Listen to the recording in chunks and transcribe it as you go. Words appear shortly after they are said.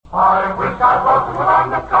I wish I was on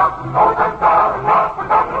the cotton, oh, and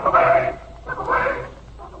down, look away, look away,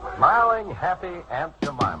 look away. Smiling, happy Aunt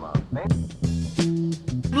Jemima.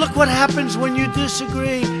 Look what happens when you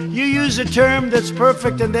disagree. You use a term that's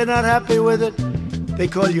perfect and they're not happy with it. They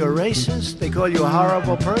call you a racist. They call you a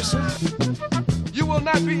horrible person. You will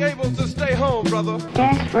not be able to stay home, brother.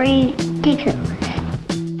 That's ridiculous.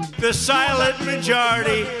 The silent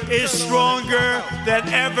majority is stronger than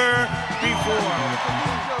ever before.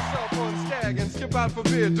 Lose yourself on Skag and skip out for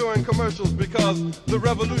beer during commercials because the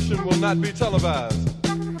revolution will not be televised.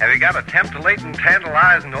 Have you got a temptalating,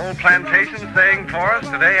 tantalizing old plantation saying for us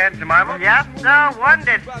today, Aunt Jemima? Yep, the one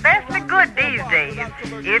that's especially good these days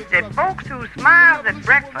is that folks who smiles at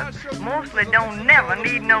breakfast mostly don't never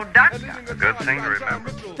need no doctor. A good thing to remember.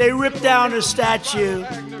 They ripped down a statue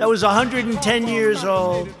that was 110 years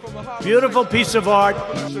old. Beautiful piece of art. The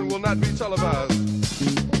revolution will not be televised.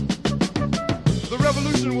 The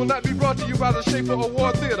revolution will not be brought to you by the Schaefer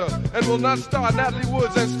Award Theater and will not star Natalie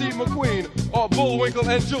Woods and Steve McQueen or Bullwinkle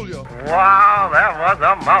and Julia. Wow, that was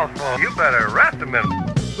a mouthful. You better rest a minute.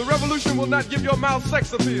 The revolution will not give your mouth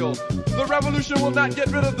sex appeal. The revolution will not get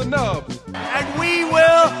rid of the nub. And we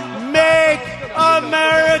will make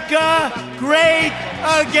America great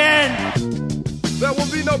again. There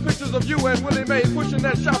will be no pictures of you and Willie Mae pushing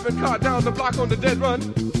that shopping cart down the block on the dead run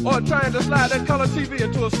or trying to slide that color TV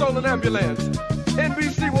into a stolen ambulance.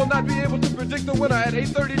 NBC will not be able to predict the winner at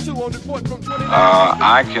 8:32 on Report from 29.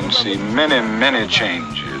 I can see many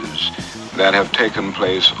changes that have taken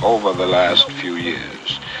place over the last few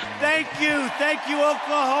years. Thank you,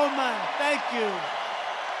 Oklahoma. Thank you.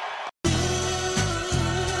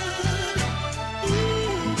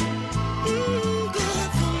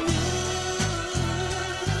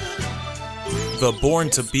 The Born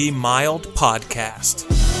to Be Mild podcast.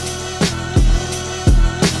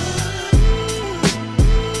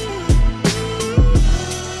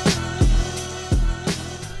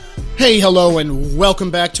 Hey, hello, and welcome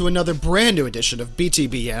back to another brand new edition of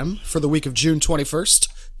BTBM for the week of June 21st,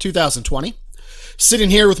 2020. Sitting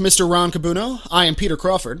here with Mr. Ron Cabuno, I am Peter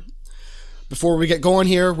Crawford. Before we get going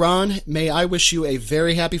here, Ron, may I wish you a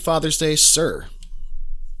very happy Father's Day, sir.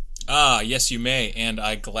 Yes, you may, and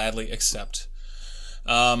I gladly accept.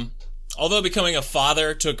 Although becoming a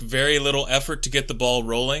father took very little effort to get the ball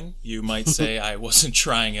rolling, you might say I wasn't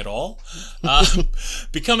trying at all.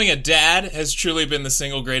 Becoming a dad has truly been the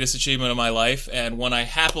single greatest achievement of my life, and one I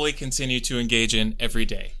happily continue to engage in every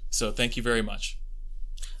day. So thank you very much.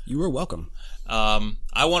 You are welcome.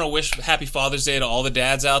 I want to wish Happy Father's Day to all the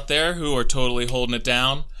dads out there who are totally holding it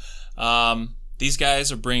down. These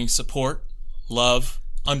guys are bringing support, love,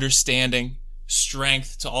 understanding,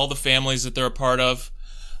 strength to all the families that they're a part of.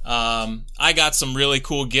 I got some really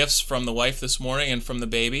cool gifts from the wife this morning and from the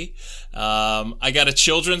baby. I got a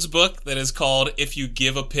children's book that is called If You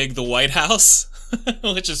Give a Pig the White House,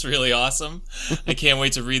 which is really awesome. I can't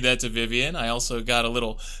wait to read that to Vivian. I also got a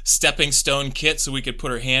little stepping stone kit so we could put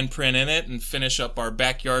her handprint in it and finish up our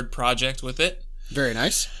backyard project with it. Very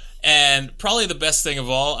nice. And probably the best thing of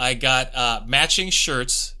all, I got matching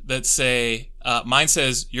shirts that say, mine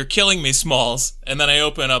says, "You're killing me, Smalls." And then I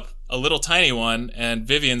open up a little tiny one, and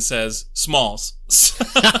Vivian says, "Smalls."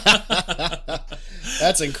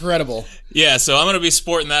 That's incredible. Yeah, so I'm going to be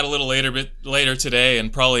sporting that a little later today,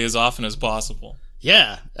 and probably as often as possible.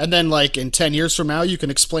 Yeah, and then like in 10 years from now, you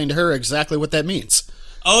can explain to her exactly what that means.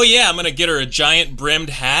 Oh yeah, I'm going to get her a giant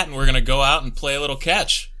brimmed hat, and we're going to go out and play a little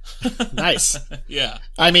catch. Nice. Yeah.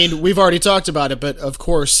 I mean, we've already talked about it, but of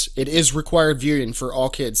course, it is required viewing for all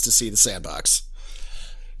kids to see The Sandbox.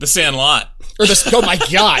 The Sandlot. Or the, oh my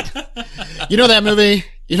God. You know that movie?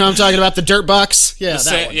 You know what I'm talking about? The Dirt Box? Yeah,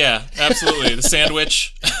 that one. Yeah, absolutely. The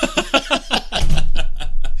Sandwich.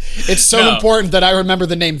 It's so important that I remember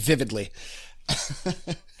the name vividly.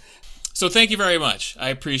 So thank you very much. I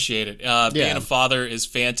appreciate it. Being a father is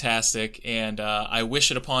fantastic, and I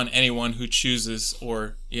wish it upon anyone who chooses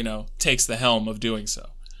or, takes the helm of doing so.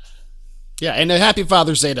 Yeah, and a happy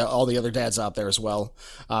Father's Day to all the other dads out there as well.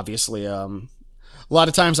 Obviously, a lot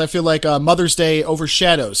of times I feel like Mother's Day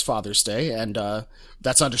overshadows Father's Day, and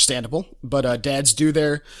that's understandable. But dads get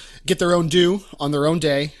their own due on their own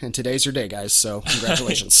day, and today's your day, guys. So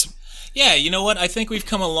congratulations. Yeah, you know what? I think we've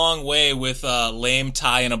come a long way with lame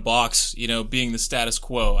tie in a box, being the status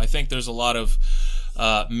quo. I think there's a lot of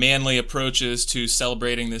manly approaches to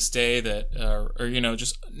celebrating this day that are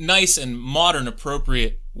just nice and modern,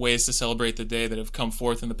 appropriate ways to celebrate the day that have come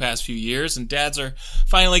forth in the past few years, and dads are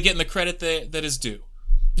finally getting the credit that is due.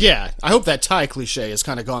 Yeah, I hope that tie cliche has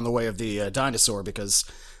kind of gone the way of the dinosaur, because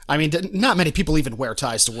I mean, not many people even wear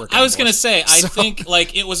ties to work. I was going to anymore. say, I think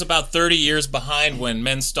like it was about 30 years behind when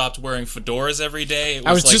men stopped wearing fedoras every day. It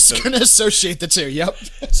I was like just going to associate the two. Yep.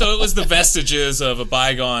 So it was the vestiges of a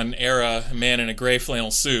bygone era, a man in a gray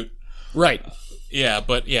flannel suit. Right. Yeah,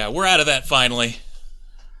 but yeah, we're out of that finally.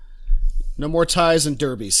 No more ties and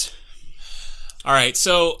derbies. All right,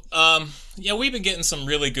 so yeah, we've been getting some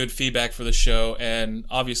really good feedback for the show, and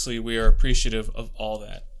obviously we are appreciative of all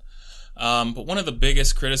that. But one of the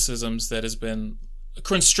biggest criticisms that has been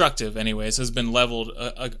constructive, anyways, has been leveled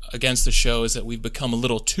against the show is that we've become a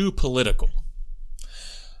little too political.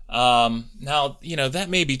 Now, you know, that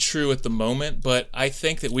may be true at the moment, but I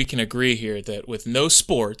think that we can agree here that with no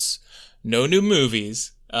sports, no new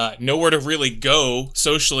movies, nowhere to really go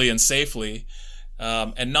socially and safely,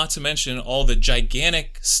 and not to mention all the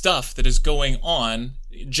gigantic stuff that is going on,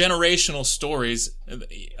 generational stories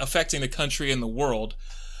affecting the country and the world,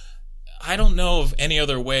 I don't know of any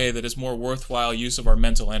other way that is more worthwhile use of our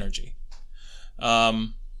mental energy.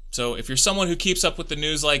 So if you're someone who keeps up with the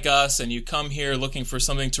news like us and you come here looking for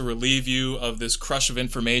something to relieve you of this crush of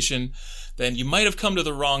information, then you might have come to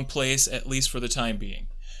the wrong place, at least for the time being.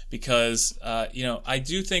 Because, you know, I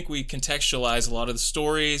do think we contextualize a lot of the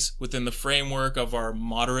stories within the framework of our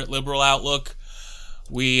moderate liberal outlook.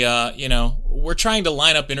 We, you know, we're trying to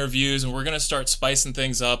line up interviews and we're going to start spicing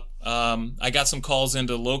things up. I got some calls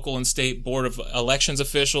into local and state board of elections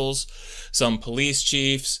officials, some police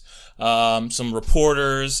chiefs, some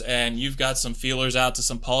reporters, and you've got some feelers out to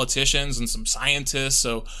some politicians and some scientists.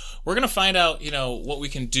 So we're going to find out, you know, what we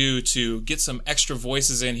can do to get some extra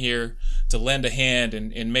voices in here to lend a hand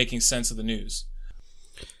in making sense of the news.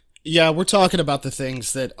 Yeah, we're talking about the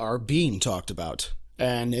things that are being talked about.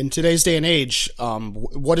 And in today's day and age,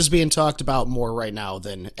 what is being talked about more right now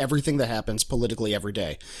than everything that happens politically every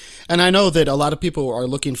day? And I know that a lot of people are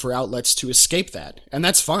looking for outlets to escape that, and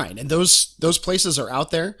that's fine. And those places are out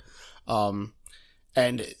there.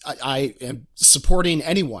 And I am supporting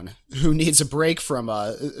anyone who needs a break from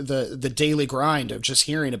the daily grind of just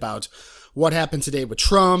hearing about what happened today with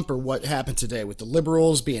Trump or what happened today with the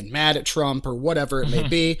liberals being mad at Trump or whatever it may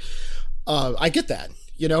be. I get that.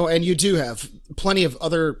 You know, and you do have plenty of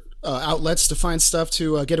other outlets to find stuff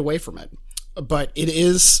to get away from it. But it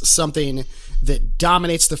is something that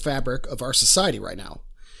dominates the fabric of our society right now.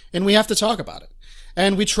 And we have to talk about it.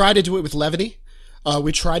 And we try to do it with levity.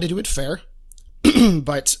 We try to do it fair.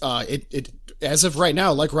 But it as of right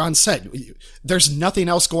now, like Ron said, there's nothing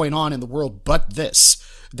else going on in the world but this.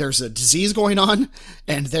 There's a disease going on,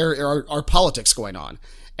 and there are politics going on.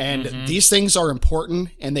 And these things are important,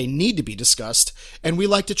 and they need to be discussed, and we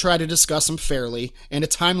like to try to discuss them fairly in a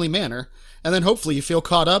timely manner, and then hopefully you feel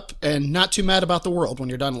caught up and not too mad about the world when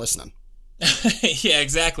you're done listening. Yeah,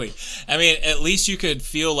 exactly. I mean, at least you could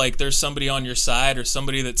feel like there's somebody on your side or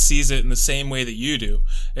somebody that sees it in the same way that you do.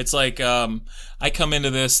 It's like I come into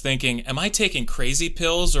this thinking, am I taking crazy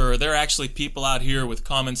pills, or are there actually people out here with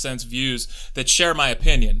common sense views that share my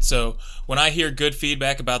opinion? So when I hear good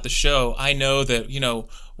feedback about the show, I know that, you know,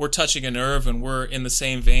 we're touching a nerve and we're in the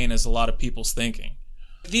same vein as a lot of people's thinking.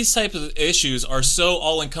 These types of issues are so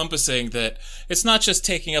all-encompassing that it's not just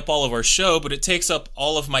taking up all of our show, but it takes up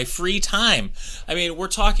all of my free time. I mean, we're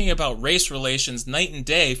talking about race relations night and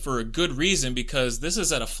day for a good reason, because this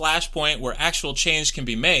is at a flashpoint where actual change can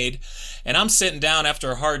be made, and I'm sitting down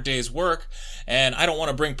after a hard day's work, and I don't want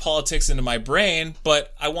to bring politics into my brain,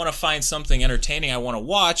 but I want to find something entertaining I want to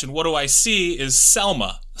watch, and what do I see is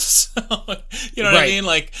Selma. So, you know what I mean?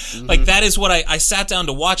 Like that is what I sat down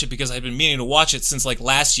to watch it because I'd been meaning to watch it since like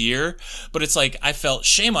last year, but it's like I felt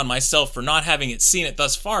shame on myself for not having seen it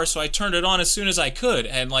thus far, so I turned it on as soon as I could,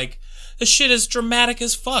 and like this shit is dramatic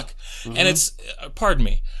as fuck. And it's pardon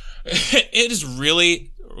me, it is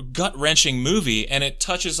really gut-wrenching movie, and it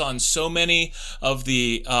touches on so many of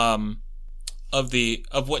the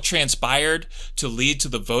of what transpired to lead to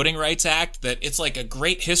the Voting Rights Act that it's like a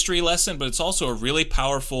great history lesson, but it's also a really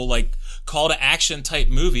powerful like call to action type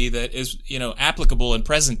movie that is, you know, applicable in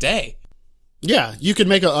present day. Yeah, you could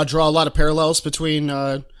make draw a lot of parallels between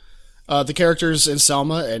the characters in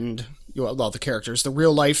Selma and the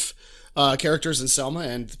real life characters in Selma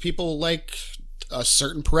and people like a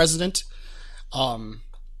certain president.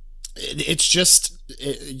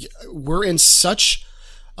 We're in such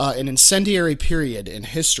an incendiary period in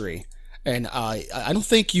history, and I don't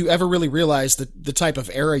think you ever really realize the type of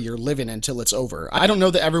era you're living in until it's over. I don't know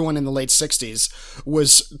that everyone in the late 60s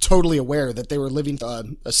was totally aware that they were living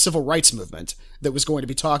a civil rights movement that was going to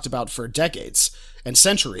be talked about for decades and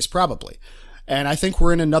centuries, probably. And I think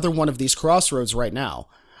we're in another one of these crossroads right now.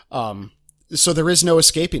 So there is no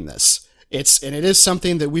escaping this. It is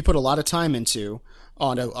something that we put a lot of time into.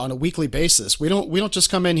 on a weekly basis. We don't just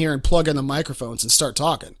come in here and plug in the microphones and start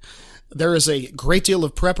talking. There is a great deal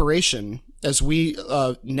of preparation as we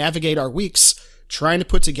navigate our weeks trying to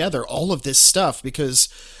put together all of this stuff, because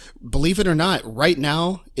believe it or not, right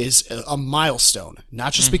now is a milestone,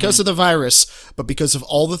 not just because of the virus, but because of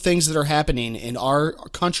all the things that are happening in our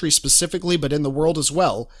country specifically, but in the world as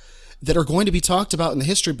well, that are going to be talked about in the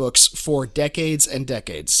history books for decades and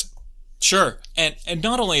decades. Sure. And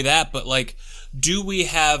not only that, but like, do we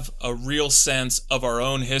have a real sense of our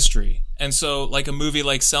own history? And so like a movie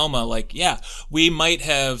like Selma, like, yeah, we might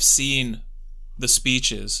have seen the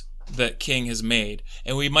speeches that King has made,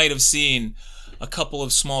 and we might have seen a couple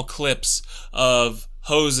of small clips of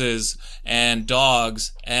hoses and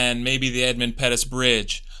dogs and maybe the Edmund Pettus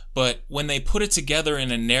Bridge. But when they put it together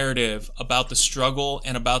in a narrative about the struggle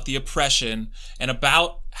and about the oppression and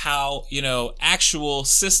about how, actual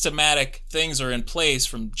systematic things are in place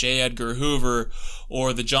from J. Edgar Hoover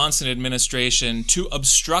or the Johnson administration to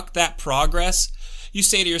obstruct that progress, you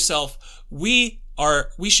say to yourself, we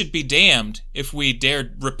should be damned if we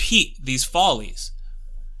dared repeat these follies.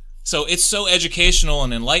 So it's so educational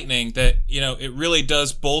and enlightening that, it really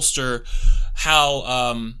does bolster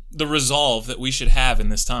how the resolve that we should have in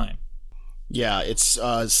this time. Yeah, it's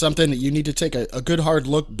something that you need to take a good hard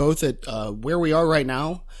look both at where we are right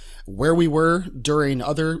now, where we were during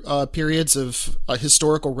other periods of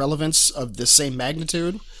historical relevance of the same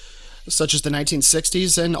magnitude, such as the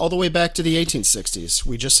 1960s and all the way back to the 1860s.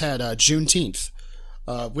 We just had Juneteenth,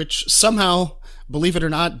 which somehow, believe it or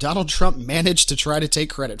not, Donald Trump managed to try to take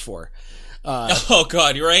credit for. Oh,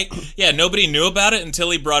 God, you're right. Yeah, nobody knew about it until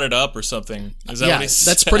he brought it up or something. Is that what he said?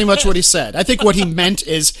 That's pretty much what he said. I think what he meant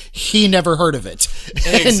is he never heard of it.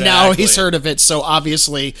 Exactly. And now he's heard of it, so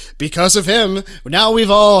obviously, because of him, now we've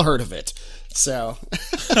all heard of it. So,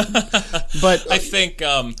 but I think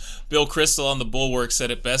Bill Kristol on the Bulwark said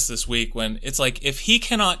it best this week when it's like, if he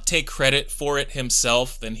cannot take credit for it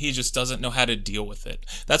himself, then he just doesn't know how to deal with it.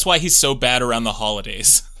 That's why he's so bad around the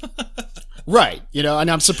holidays. Right,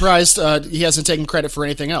 and I'm surprised he hasn't taken credit for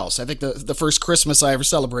anything else. I think the first Christmas I ever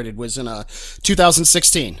celebrated was in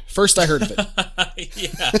 2016. First I heard of it.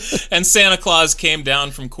 Yeah, and Santa Claus came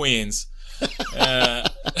down from Queens.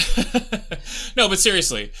 No, but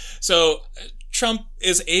seriously, so Trump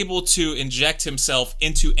is able to inject himself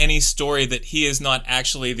into any story that he is not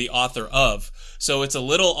actually the author of. So it's a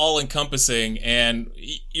little all-encompassing, and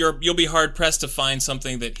you'll be hard-pressed to find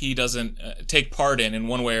something that he doesn't take part in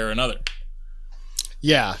one way or another.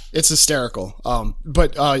 Yeah, it's hysterical.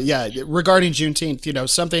 But regarding Juneteenth,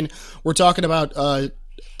 something we're talking about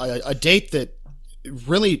a date that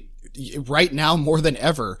really, right now more than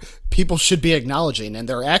ever, people should be acknowledging, and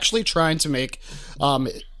they're actually trying to make.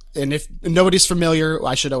 And if nobody's familiar,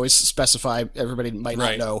 I should always specify, everybody might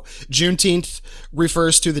not know, Juneteenth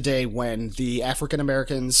refers to the day when the African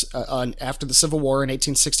Americans, after the Civil War in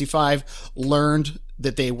 1865, learned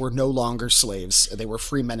that they were no longer slaves. They were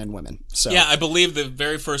free men and women. So yeah, I believe the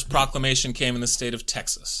very first proclamation came in the state of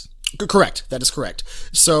Texas. Correct. That is correct.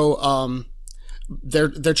 So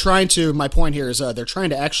they're trying to, my point here is they're trying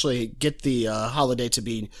to actually get the holiday to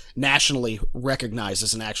be nationally recognized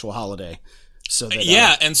as an actual holiday. So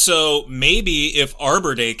that, and so maybe if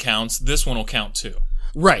Arbor Day counts, this one will count too.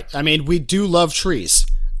 Right. I mean, we do love trees,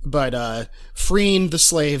 but freeing the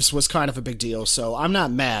slaves was kind of a big deal, so I'm not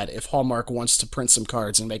mad if Hallmark wants to print some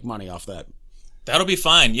cards and make money off that. That'll be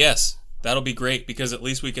fine, yes. That'll be great, because at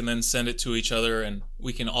least we can then send it to each other and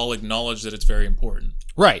we can all acknowledge that it's very important.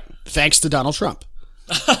 Right. Thanks to Donald Trump.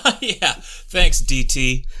 Yeah. Thanks,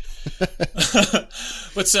 DT.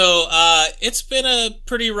 But so it's been a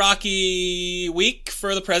pretty rocky week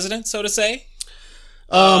for the president, so to say.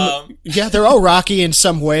 Yeah, they're all rocky in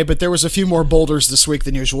some way, but there was a few more boulders this week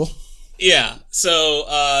than usual. Yeah, so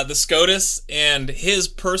the SCOTUS and his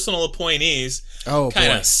personal appointees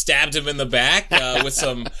kind of stabbed him in the back with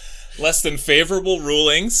some less than favorable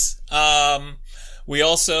rulings. We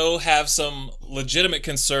also have some legitimate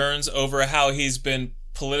concerns over how he's been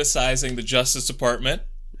politicizing the Justice Department.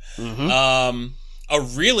 Mm-hmm. A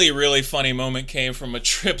really, really funny moment came from a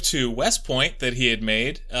trip to West Point that he had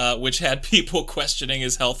made, which had people questioning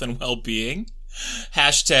his health and well-being.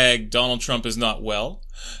 Hashtag Donald Trump is not well.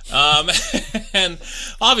 And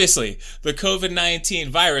obviously, the COVID-19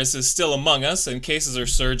 virus is still among us, and cases are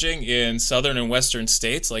surging in southern and western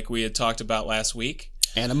states, like we had talked about last week.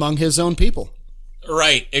 And among his own people.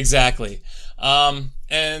 Right, exactly.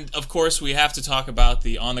 And of course, we have to talk about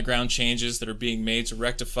the on-the-ground changes that are being made to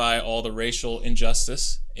rectify all the racial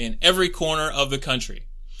injustice in every corner of the country.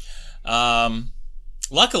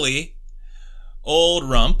 Luckily, old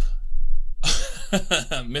Rump,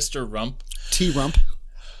 Mr. Rump, T. Rump,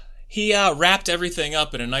 He wrapped everything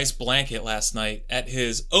up in a nice blanket last night at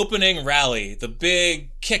his opening rally, the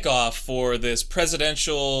big kickoff for this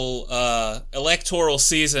presidential electoral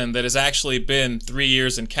season that has actually been 3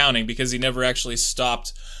 years and counting, because he never actually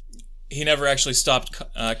stopped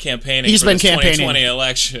campaigning. He's for been this campaigning. 2020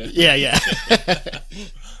 election. Yeah.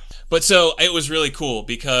 But so it was really cool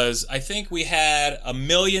because I think we had 1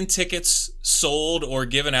 million tickets sold or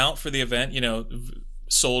given out for the event,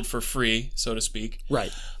 sold for free, so to speak.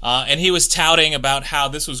 Right. And he was touting about how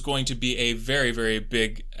this was going to be a very, very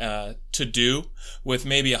big to-do with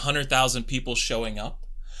maybe 100,000 people showing up.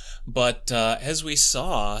 But as we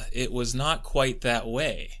saw, it was not quite that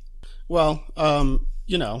way. Well,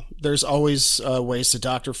 there's always ways to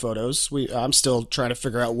doctor photos. I'm still trying to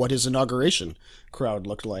figure out what his inauguration crowd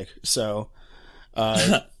looked like. So,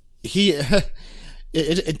 does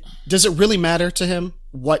it really matter to him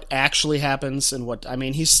what actually happens and what? I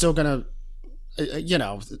mean, he's still gonna,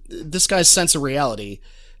 this guy's sense of reality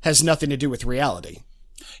has nothing to do with reality.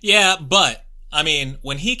 Yeah, but I mean,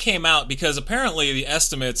 when he came out, because apparently the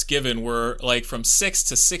estimates given were like from 6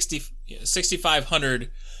 to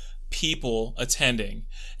 6,500 people attending,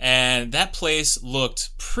 and that place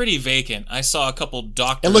looked pretty vacant. I saw a couple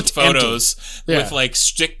doctored photos with like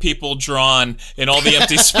stick people drawn in all the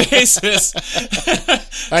empty spaces.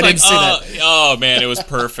 I didn't see that. Oh man, it was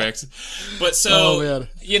perfect. But so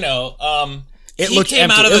it looked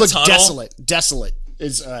empty. Out of it the looked tunnel. Desolate.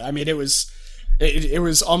 It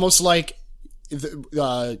was almost like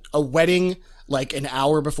a wedding, like an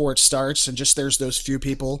hour before it starts, and just there's those few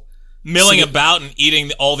people milling about and eating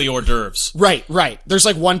all the hors d'oeuvres. Right. There's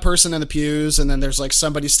like one person in the pews, and then there's like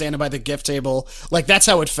somebody standing by the gift table. Like, that's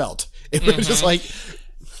how it felt. It was just like...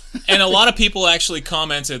 And a lot of people actually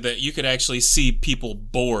commented that you could actually see people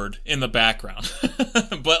bored in the background.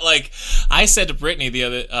 But like, I said to Brittany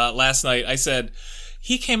last night, I said,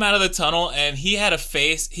 he came out of the tunnel and he had a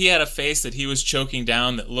face that he was choking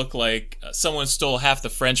down that looked like someone stole half the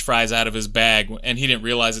French fries out of his bag, and he didn't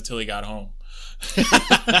realize it till he got home.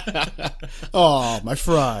 Oh, my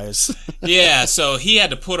fries. Yeah, so he had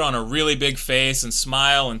to put on a really big face and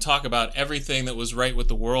smile and talk about everything that was right with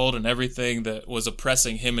the world and everything that was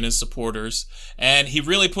oppressing him and his supporters. And he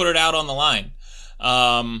really put it out on the line.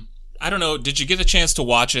 I don't know, did you get a chance to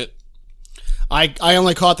watch it? I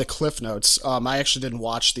only caught the cliff notes. I actually didn't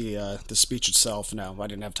watch the speech itself. No, I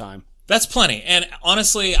didn't have time. That's plenty. And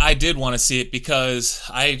honestly, I did want to see it because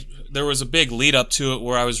there was a big lead up to it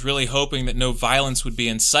where I was really hoping that no violence would be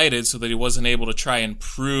incited so that he wasn't able to try and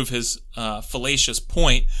prove his fallacious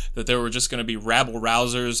point that there were just going to be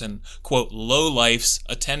rabble-rousers and, quote, lowlifes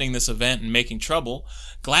attending this event and making trouble.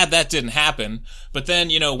 Glad that didn't happen. But then,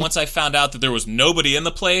 once I found out that there was nobody in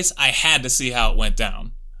the place, I had to see how it went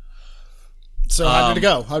down. So how did it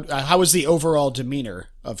go? How was the overall demeanor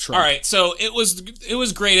of Trump? All right, so it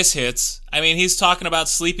was greatest hits. I mean, he's talking about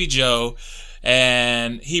Sleepy Joe,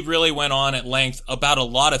 and he really went on at length about a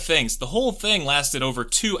lot of things. The whole thing lasted over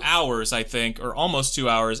 2 hours, I think, or almost 2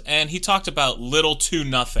 hours, and he talked about little to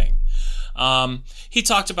nothing. He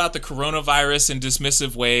talked about the coronavirus in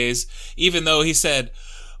dismissive ways, even though he said,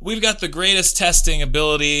 we've got the greatest testing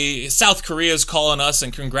ability. South Korea's calling us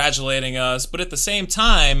and congratulating us, but at the same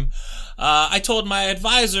time, I told my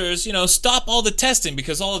advisors, stop all the testing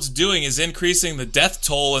because all it's doing is increasing the death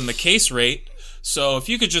toll and the case rate. So if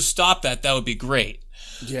you could just stop that would be great.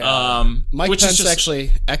 Yeah. Mike Pence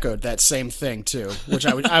actually echoed that same thing too, which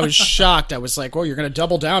I was shocked. I was like, "Oh, you're going to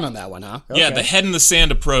double down on that one, huh?" Okay. Yeah, the head in the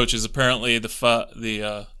sand approach is apparently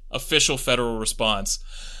the official federal response.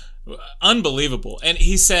 Unbelievable. And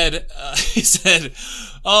he said,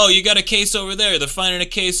 oh, you got a case over there. They're finding a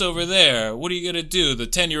case over there. What are you going to do? The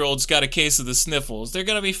 10-year-old's got a case of the sniffles. They're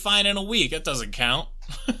going to be fine in a week. That doesn't count.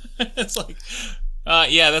 It's like,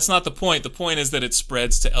 yeah, that's not the point. The point is that it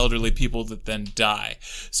spreads to elderly people that then die.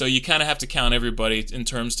 So you kind of have to count everybody in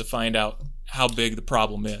terms to find out how big the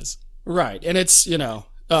problem is. Right. And it's,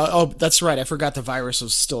 oh, that's right. I forgot the virus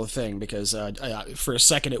was still a thing because for a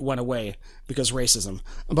second it went away because racism.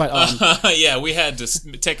 But yeah, we had to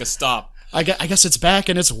take a stop. I guess it's back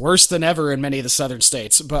and it's worse than ever in many of the southern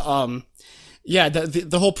states. But yeah,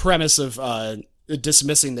 the whole premise of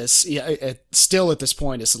dismissing this, still at this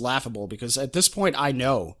point is laughable because at this point I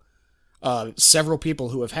know several people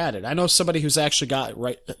who have had it. I know somebody who's actually got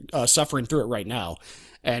suffering through it right now.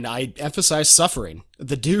 And I emphasize suffering.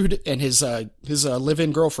 The dude and his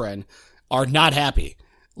live-in girlfriend are not happy.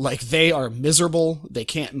 Like, they are miserable. They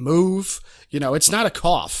can't move. It's not a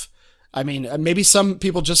cough. I mean, maybe some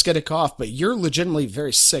people just get a cough, but you're legitimately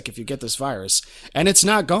very sick if you get this virus, and it's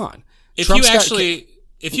not gone. If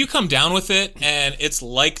if you come down with it and it's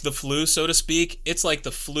like the flu, so to speak, it's like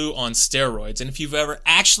the flu on steroids. And if you've ever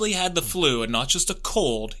actually had the flu and not just a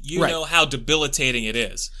cold, you know how debilitating it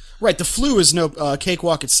is. Right. The flu is no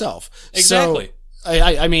cakewalk itself. Exactly. So,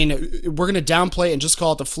 I mean, we're going to downplay it and just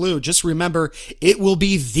call it the flu. Just remember, it will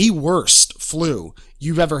be the worst flu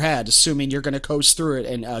you've ever had, assuming you're going to coast through it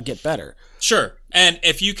and get better. Sure. And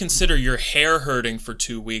if you consider your hair hurting for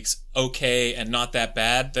 2 weeks okay and not that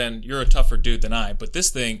bad, then you're a tougher dude than I. But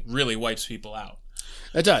this thing really wipes people out.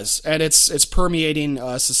 It does. And it's permeating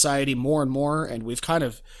society more and more. And we've kind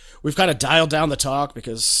of dialed down the talk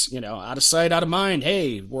because, out of sight, out of mind.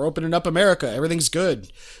 Hey, we're opening up America. Everything's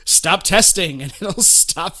good. Stop testing and it'll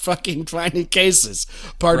stop fucking finding cases.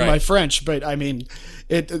 Pardon my French. But I mean,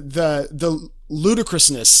 the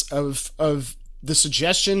ludicrousness of the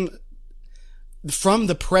suggestion from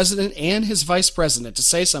the president and his vice president to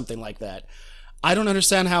say something like that. I don't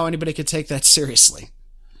understand how anybody could take that seriously.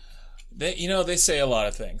 They say a lot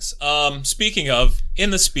of things. Speaking of, in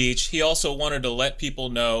the speech, he also wanted to let people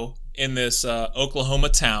know in this Oklahoma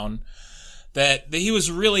town that he was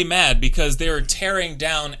really mad because they were tearing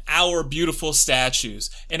down our beautiful statues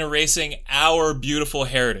and erasing our beautiful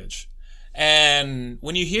heritage. And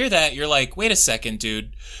when you hear that, you're like, wait a second,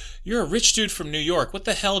 dude. You're a rich dude from New York. What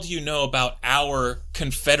the hell do you know about our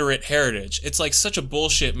Confederate heritage? It's like such a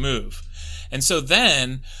bullshit move. And so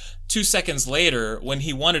then, 2 seconds later, when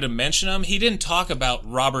he wanted to mention him, he didn't talk about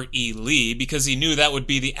Robert E. Lee because he knew that would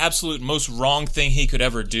be the absolute most wrong thing he could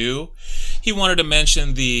ever do. He wanted to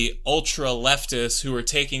mention the ultra-leftists who were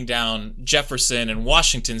taking down Jefferson and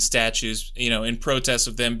Washington statues, in protest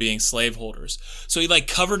of them being slaveholders. So he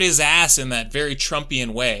covered his ass in that very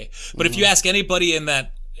Trumpian way. But if you ask anybody in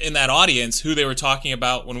that audience who they were talking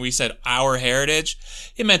about when we said our heritage,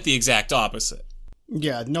 it meant the exact opposite.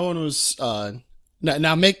 Yeah, no one was...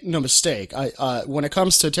 Now, make no mistake. When it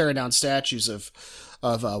comes to tearing down statues of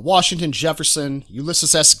Washington, Jefferson,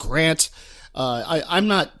 Ulysses S. Grant, I'm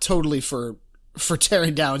not totally for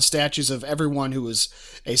tearing down statues of everyone who was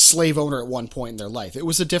a slave owner at one point in their life. It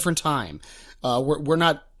was a different time. We're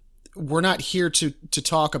not here to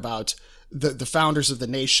talk about the founders of the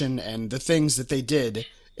nation and the things that they did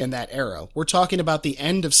in that era. We're talking about the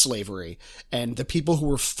end of slavery and the people who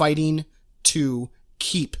were fighting to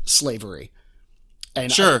keep slavery. And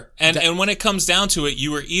sure. And when it comes down to it,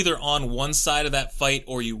 you were either on one side of that fight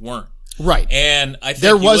or you weren't. Right. And I think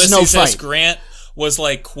there was Ulysses no fight. S. Grant was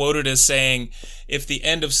quoted as saying, if the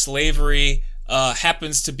end of slavery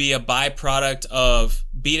happens to be a byproduct of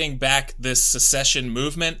beating back this secession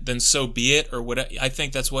movement, then so be it, or what. I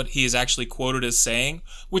think that's what he is actually quoted as saying,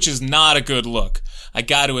 which is not a good look, I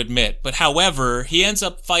got to admit. But however, he ends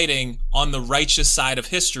up fighting on the righteous side of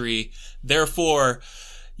history, therefore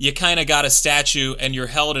you kind of got a statue and you're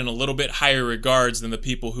held in a little bit higher regards than the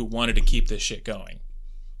people who wanted to keep this shit going.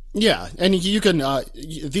 Yeah, and you can.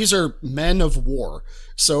 These are men of war.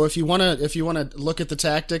 So if you want to look at the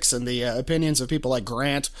tactics and the opinions of people like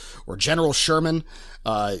Grant or General Sherman,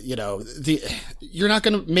 you're not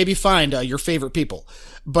going to maybe find your favorite people.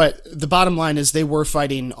 But the bottom line is they were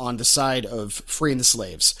fighting on the side of freeing the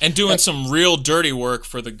slaves and doing some real dirty work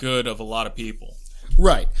for the good of a lot of people.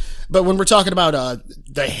 Right. But when we're talking about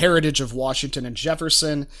the heritage of Washington and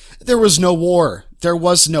Jefferson, there was no war. There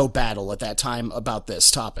was no battle at that time about this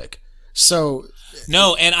topic. So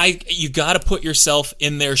no, and you got to put yourself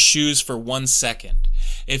in their shoes for 1 second.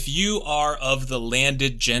 If you are of the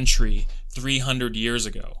landed gentry 300 years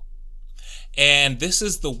ago, and this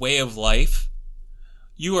is the way of life,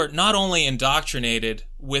 you are not only indoctrinated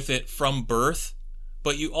with it from birth,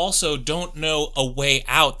 but you also don't know a way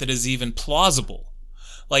out that is even plausible.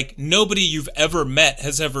 Nobody you've ever met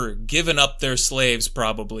has ever given up their slaves,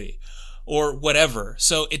 probably, or whatever.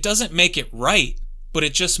 So it doesn't make it right, but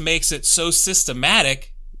it just makes it so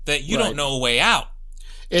systematic that you don't know a way out.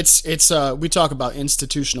 It's we talk about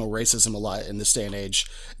institutional racism a lot in this day and age.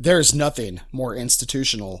 There's nothing more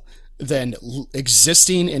institutional than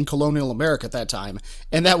existing in colonial America at that time,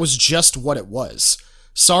 and that was just what it was.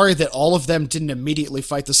 Sorry that all of them didn't immediately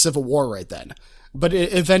fight the Civil War right then. But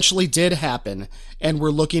it eventually did happen, and we're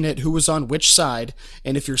looking at who was on which side,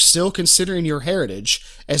 and if you're still considering your heritage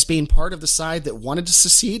as being part of the side that wanted to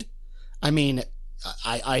secede, I mean,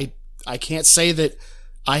 I can't say that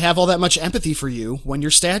I have all that much empathy for you when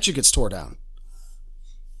your statue gets tore down.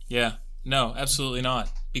 Yeah, no, absolutely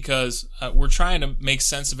not. Because we're trying to make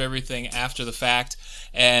sense of everything after the fact,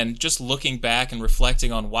 and just looking back and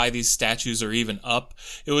reflecting on why these statues are even up,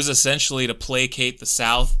 it was essentially to placate the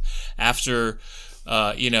South after,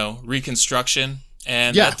 Reconstruction,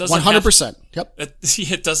 And Yeah, that doesn't 100%. Yep.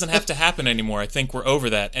 It doesn't have to happen anymore. I think we're over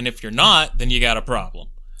that. And if you're not, then you got a problem.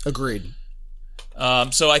 Agreed.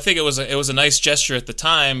 So I think it was a nice gesture at the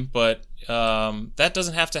time, but that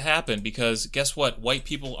doesn't have to happen because guess what? White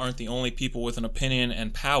people aren't the only people with an opinion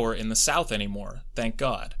and power in the South anymore. Thank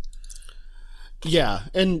God. Yeah,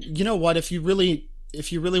 and you know what? If you really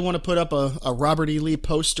want to put up a Robert E. Lee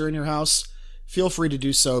poster in your house, feel free to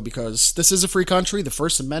do so because this is a free country. The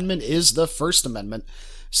First Amendment is the First Amendment.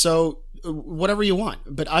 So whatever you want.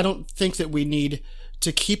 But I don't think that we need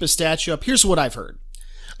to keep a statue up. Here's what I've heard.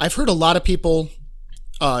 I've heard a lot of people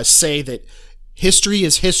say that history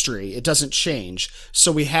is history. It doesn't change.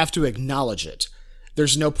 So we have to acknowledge it.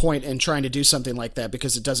 There's no point in trying to do something like that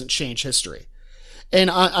because it doesn't change history. And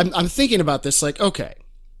I'm thinking about this like, okay,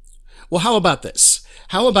 well, how about this?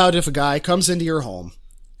 How about if a guy comes into your home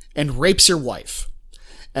and rapes your wife,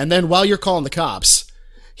 and then while you're calling the cops,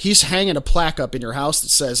 he's hanging a plaque up in your house that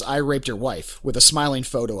says, I raped your wife, with a smiling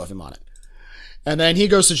photo of him on it. And then he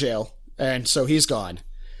goes to jail, and so he's gone.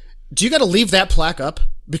 Do you got to leave that plaque up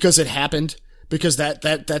because it happened? Because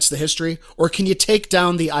that's the history? Or can you take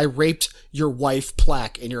down the I raped your wife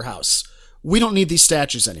plaque in your house? We don't need these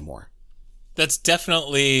statues anymore. That's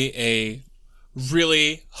definitely a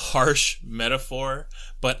really harsh metaphor,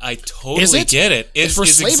 but I totally get it. It's for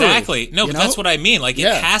slavery, exactly. No, but that's what I mean. Like,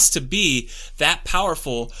 Yeah. It has to be that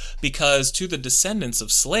powerful because to the descendants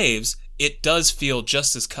of slaves, it does feel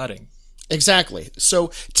just as cutting. Exactly.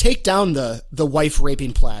 So take down the wife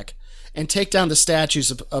raping plaque and take down the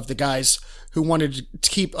statues of the guys who wanted to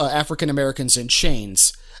keep African Americans in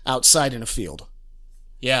chains outside in a field.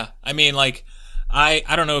 Yeah. I mean, like, I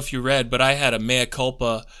don't know if you read, but I had a mea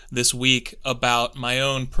culpa this week about my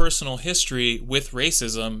own personal history with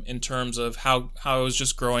racism in terms of how I was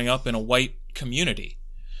just growing up in a white community.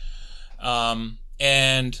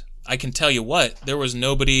 And I can tell you what, there was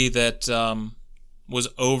nobody that was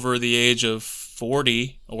over the age of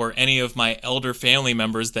 40 or any of my elder family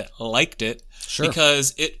members that liked it. Sure.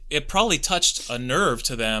 Because it probably touched a nerve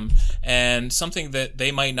to them and something that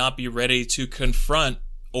they might not be ready to confront,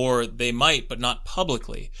 or they might, but not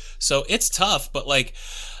publicly. So it's tough, but like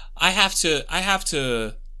I have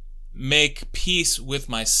to make peace with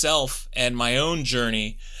myself and my own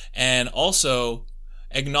journey, and also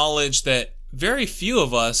acknowledge that very few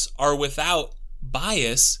of us are without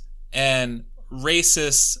bias and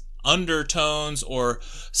racist undertones or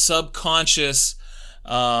subconscious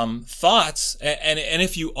thoughts. And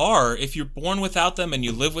if you're born without them and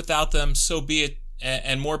you live without them, so be it.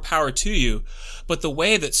 And more power to you. But the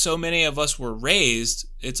way that so many of us were raised,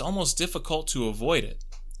 it's almost difficult to avoid it.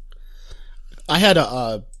 I had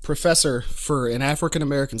a professor for an African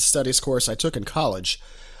American studies course I took in college.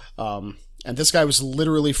 And this guy was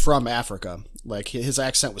literally from Africa. Like, his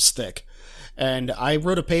accent was thick. And I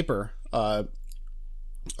wrote a paper on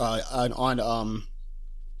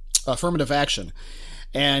affirmative action.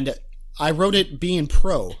 And I wrote it being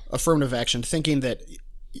pro affirmative action, thinking that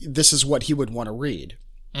this is what he would want to read.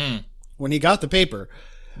 When he got the paper,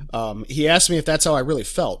 he asked me if that's how I really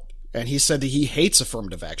felt. And he said that he hates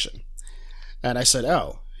affirmative action. And I said,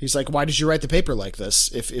 oh. He's like, why did you write the paper like this?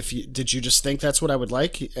 Did you just think that's what I would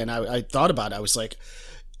like? And I thought about it. I was like,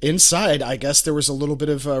 inside, I guess there was a little bit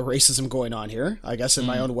of racism going on here, I guess in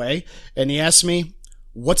my own way. And he asked me,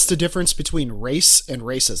 what's the difference between race and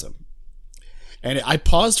racism? And I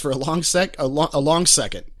paused for a long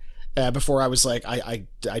second. Before I was like, I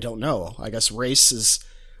don't know. I guess race is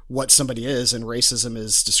what somebody is, and racism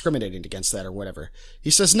is discriminating against that or whatever. He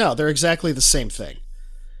says, no, they're exactly the same thing.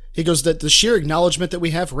 He goes, that the sheer acknowledgement that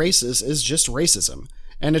we have races is just racism,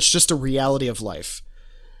 and it's just a reality of life.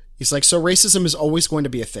 He's like, so racism is always going to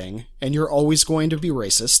be a thing, and you're always going to be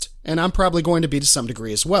racist, and I'm probably going to be to some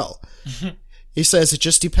degree as well. He says, it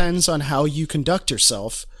just depends on how you conduct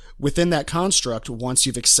yourself within that construct once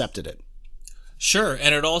you've accepted it. Sure,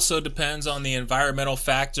 and it also depends on the environmental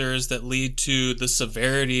factors that lead to the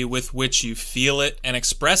severity with which you feel it and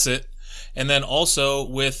express it, and then also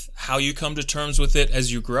with how you come to terms with it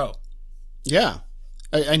as you grow. Yeah,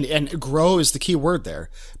 and grow is the key word there,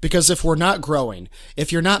 because if we're not growing,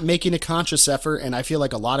 if you're not making a conscious effort, and I feel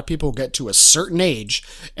like a lot of people get to a certain age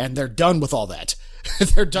and they're done with all that.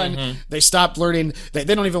 They're done. They stopped learning. They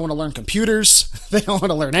don't even want to learn computers. They don't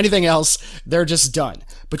want to learn anything else. They're just done.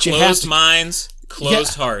 But you have closed minds,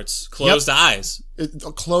 closed hearts, closed eyes.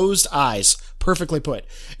 Closed eyes. Perfectly put.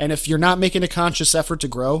 And if you're not making a conscious effort to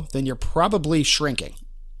grow, then you're probably shrinking.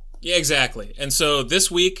 Yeah, exactly. And so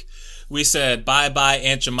this week we said bye-bye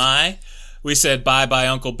Aunt Jemai. We said bye-bye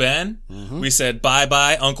Uncle Ben. We said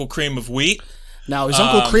bye-bye Uncle Cream of Wheat. Now, is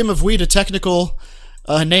Uncle Cream of Wheat a technical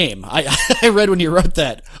name. I read when you wrote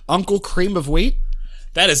that, Uncle Cream of Wheat.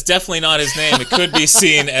 That is definitely not his name. It could be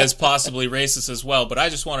seen as possibly racist as well. But I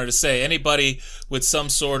just wanted to say, anybody with some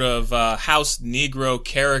sort of house Negro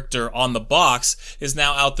character on the box is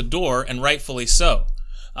now out the door, and rightfully so.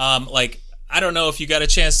 I don't know if you got a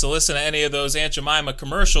chance to listen to any of those Aunt Jemima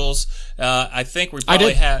commercials. I think we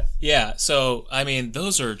probably had. Yeah. So, I mean,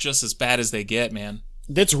 those are just as bad as they get, man.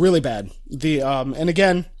 That's really bad. And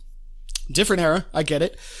again, different era. I get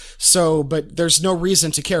it. So, but there's no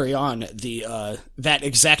reason to carry on that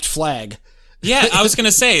exact flag. Yeah, I was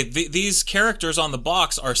gonna say these characters on the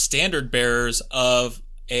box are standard bearers of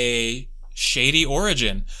a shady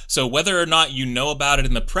origin. So whether or not you know about it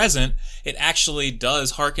in the present, it actually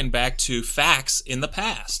does harken back to facts in the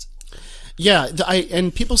past. Yeah,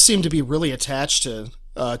 and people seem to be really attached to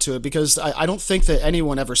it because I don't think that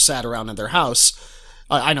anyone ever sat around in their house.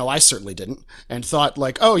 I know I certainly didn't, and thought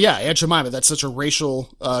like, oh yeah, Aunt Jemima, that's such a racial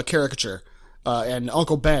caricature, and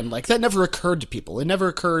Uncle Ben, like that never occurred to people. It never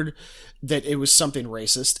occurred that it was something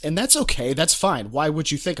racist, and that's okay, that's fine. Why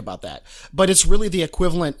would you think about that? But it's really the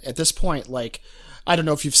equivalent at this point, like, I don't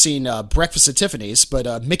know if you've seen Breakfast at Tiffany's,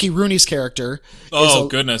 but Mickey Rooney's character. Oh,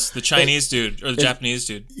 goodness. The Chinese dude, or the Japanese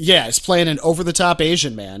dude. Yeah, he's playing an over-the-top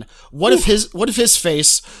Asian man. What if his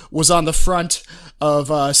face was on the front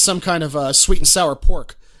of some kind of sweet and sour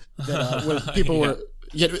pork that when people were...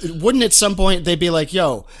 Wouldn't at some point they be like,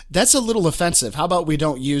 yo, that's a little offensive. How about we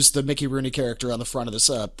don't use the Mickey Rooney character on the front of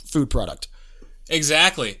this food product?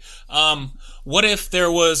 Exactly. What if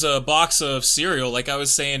there was a box of cereal, like I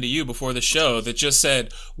was saying to you before the show, that just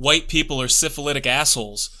said, white people are syphilitic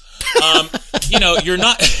assholes? You're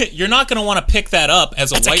not going to want to pick that up as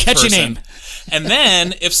That's a white a catchy person. Name. And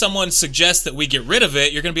then if someone suggests that we get rid of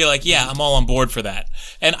it, you're going to be like, yeah, I'm all on board for that.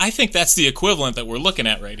 And I think that's the equivalent that we're looking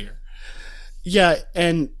at right here. Yeah,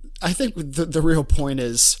 and I think the real point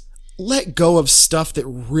is let go of stuff that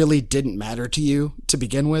really didn't matter to you to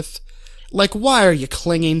begin with. Like, why are you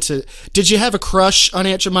clinging to... Did you have a crush on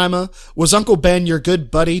Aunt Jemima? Was Uncle Ben your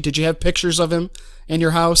good buddy? Did you have pictures of him in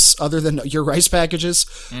your house other than your rice packages?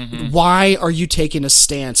 Mm-hmm. Why are you taking a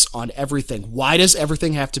stance on everything? Why does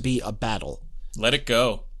everything have to be a battle? Let it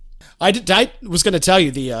go. I was going to tell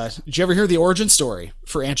you did you ever hear the origin story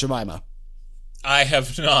for Aunt Jemima? I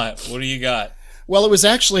have not. What do you got? Well, it was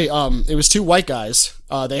actually it was two white guys.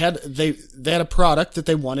 They had a product that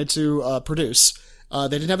they wanted to produce. They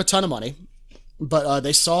didn't have a ton of money, but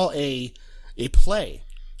they saw a play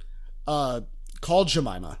called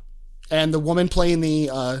Jemima, and the woman playing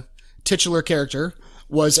the titular character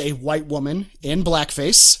was a white woman in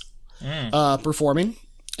blackface performing,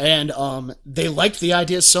 and they liked the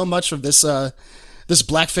idea so much of this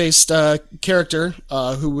black-faced character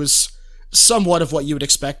who was somewhat of what you would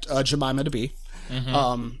expect Jemima to be.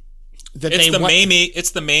 Mm-hmm.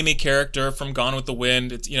 It's the Mamie character from Gone with the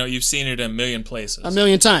Wind. It's, you've seen it in a million places. A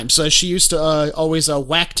million times. She used to always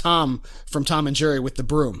whack Tom from Tom and Jerry with the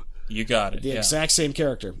broom. You got it. The exact same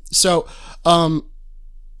character. So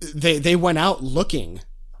they went out looking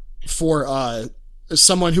for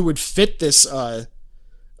someone who would fit this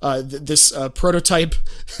this prototype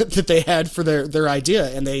that they had for their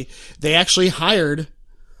idea, and they actually hired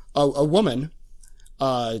a woman.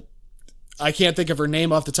 I can't think of her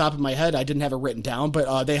name off the top of my head. I didn't have it written down,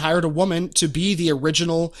 but they hired a woman to be the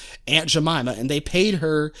original Aunt Jemima, and they paid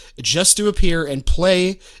her just to appear and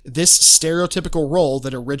play this stereotypical role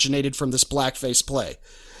that originated from this blackface play.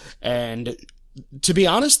 And to be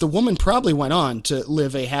honest, the woman probably went on to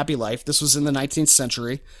live a happy life. This was in the 19th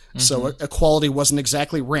century, so equality wasn't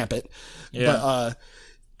exactly rampant. Yeah. But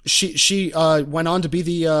she went on to be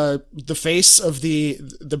the face of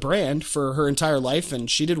the brand for her entire life, and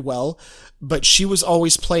she did well, but she was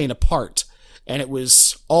always playing a part, and it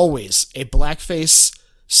was always a blackface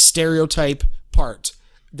stereotype part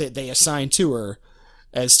that they assigned to her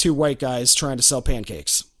as two white guys trying to sell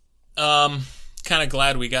pancakes. Kind of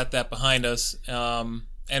glad we got that behind us,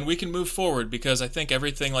 and we can move forward because I think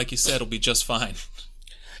everything, like you said, will be just fine.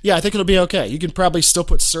 Yeah, I think it'll be okay. You can probably still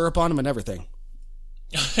put syrup on them and everything.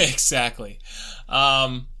 Exactly.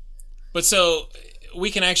 But so we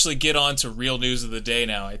can actually get on to real news of the day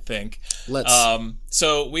now, I think. Let's.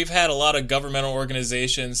 So we've had a lot of governmental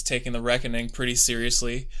organizations taking the reckoning pretty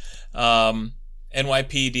seriously.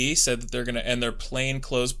 NYPD said that they're going to end their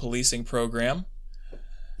plainclothes policing program.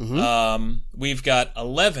 Mm-hmm. We've got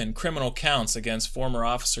 11 criminal counts against former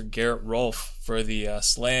officer Garrett Rolfe for the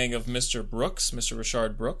slaying of Mr.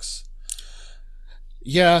 Richard Brooks.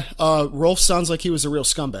 Yeah, Rolf sounds like he was a real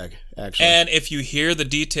scumbag, actually. And if you hear the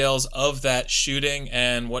details of that shooting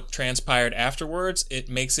and what transpired afterwards, it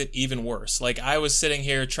makes it even worse. Like, I was sitting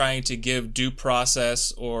here trying to give due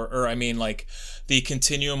process or I mean, like, the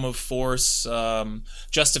continuum of force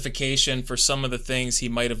justification for some of the things he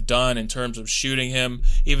might have done in terms of shooting him,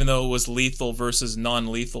 even though it was lethal versus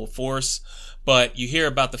non-lethal force. But you hear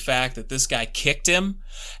about the fact that this guy kicked him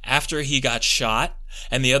after he got shot,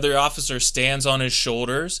 and the other officer stands on his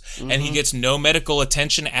shoulders, and he gets no medical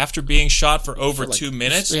attention after being shot for over 2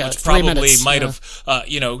 minutes, yeah, which 3 probably minutes, might yeah.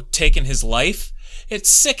 have, taken his life. It's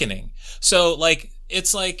sickening. So, like,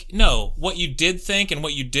 it's like, no, what you did think and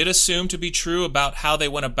what you did assume to be true about how they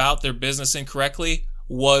went about their business incorrectly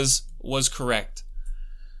was correct.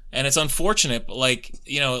 And it's unfortunate, but, like,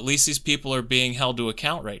 at least these people are being held to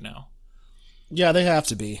account right now. Yeah, they have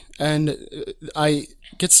to be. And I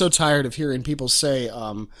get so tired of hearing people say,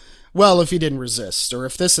 well, if he didn't resist, or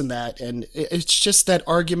if this and that, and it's just that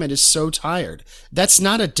argument is so tired. That's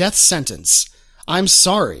not a death sentence. I'm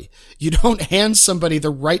sorry. You don't hand somebody the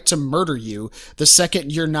right to murder you the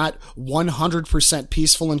second you're not 100%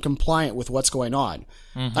 peaceful and compliant with what's going on.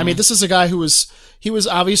 Mm-hmm. I mean, this is a guy who was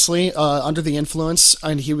obviously under the influence,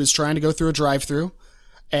 and he was trying to go through a drive-thru,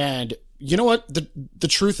 and you know what? The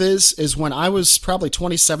truth is when I was probably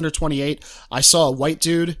 27 or 28, I saw a white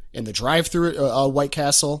dude in the drive-thru White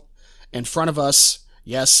Castle in front of us.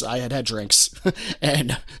 Yes, I had drinks,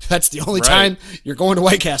 and that's the only time you're going to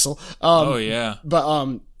White Castle. Oh yeah.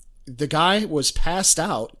 But the guy was passed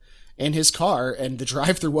out in his car, and the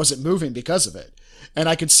drive-thru wasn't moving because of it. And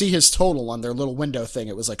I could see his total on their little window thing.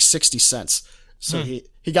 It was like 60 cents. So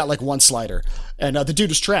he got like one slider, and the dude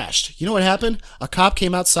was trashed. You know what happened? A cop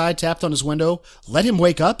came outside, tapped on his window, let him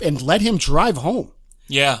wake up, and let him drive home.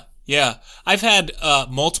 Yeah. I've had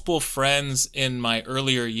multiple friends in my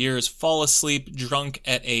earlier years fall asleep drunk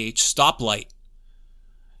at a stoplight.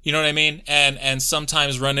 You know what I mean? And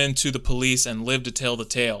sometimes run into the police and live to tell the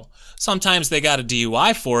tale. Sometimes they got a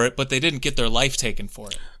DUI for it, but they didn't get their life taken for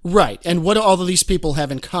it. Right. And what do all of these people have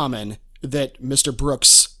in common that Mr.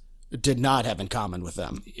 Brooks did not have in common with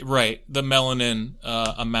them? Right. The melanin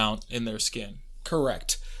amount in their skin.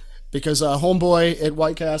 Correct. Because homeboy at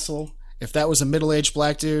White Castle, if that was a middle-aged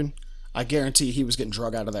black dude, I guarantee he was getting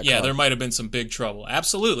drug out of that car. Yeah, there might have been some big trouble.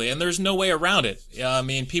 Absolutely. And there's no way around it. I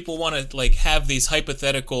mean, people want to have these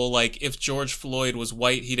hypothetical, if George Floyd was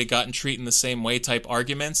white, he'd have gotten treated the same way type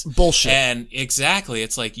arguments. Bullshit. And exactly.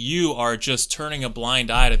 It's like you are just turning a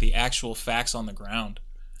blind eye to the actual facts on the ground.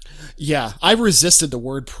 Yeah, I resisted the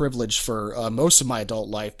word privilege for most of my adult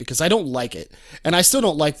life because I don't like it. And I still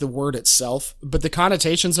don't like the word itself, but the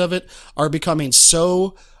connotations of it are becoming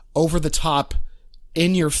so over the top,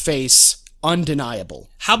 in your face, undeniable.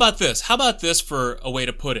 How about this? How about this for a way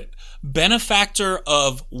to put it? Benefactor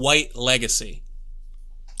of white legacy.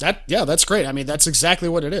 That's great. I mean, that's exactly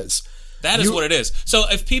what it is. That is what it is. So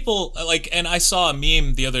if people, and I saw a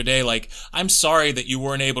meme the other day, I'm sorry that you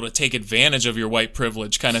weren't able to take advantage of your white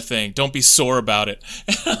privilege kind of thing. Don't be sore about it.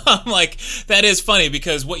 I'm like, that is funny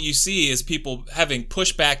because what you see is people having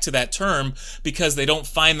pushback to that term because they don't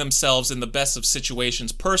find themselves in the best of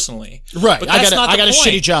situations personally. Right. But that's I got a point.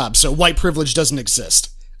 shitty job, so white privilege doesn't exist.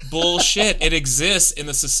 Bullshit. It exists in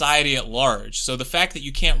the society at large. So the fact that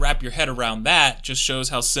you can't wrap your head around that just shows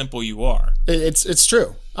how simple you are. It's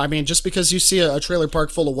true. I mean, just because you see a trailer park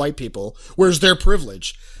full of white people, where's their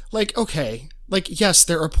privilege? Okay. Yes,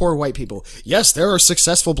 there are poor white people. Yes, there are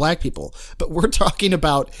successful black people. But we're talking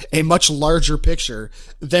about a much larger picture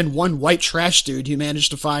than one white trash dude you managed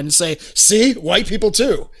to find and say, see, white people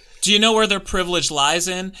too. Do you know where their privilege lies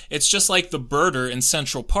in? It's just like the birder in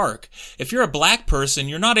Central Park. If you're a black person,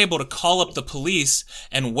 you're not able to call up the police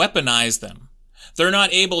and weaponize them. They're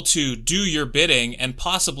not able to do your bidding and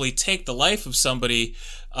possibly take the life of somebody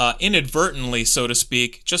inadvertently, so to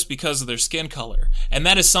speak, just because of their skin color. And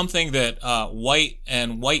that is something that white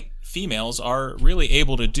and white females are really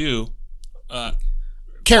able to do quite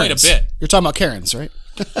a bit. You're talking about Karens, right?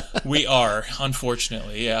 We are,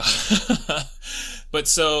 unfortunately, yeah. But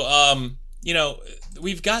so,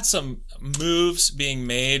 we've got some moves being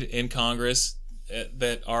made in Congress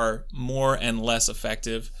that are more and less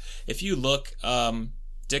effective. If you look,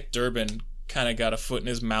 Dick Durbin kind of got a foot in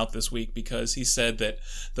his mouth this week because he said that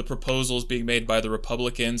the proposals being made by the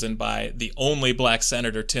Republicans and by the only black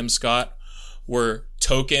senator, Tim Scott, were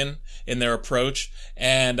token in their approach.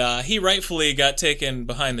 And he rightfully got taken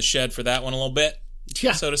behind the shed for that one a little bit.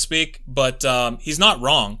 so to speak. But he's not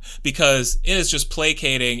wrong, because it is just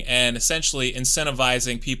placating and essentially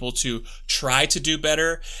incentivizing people to try to do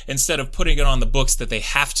better instead of putting it on the books that they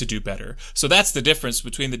have to do better. So that's the difference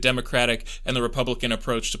between the Democratic and the Republican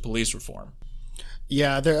approach to police reform.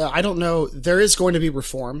 Yeah, I don't know. There is going to be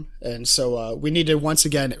reform, and so we need to once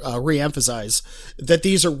again re-emphasize that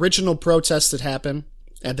these original protests that happen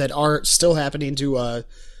and that are still happening to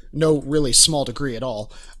no really small degree at all,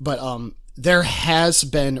 but there has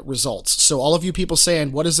been results. So all of you people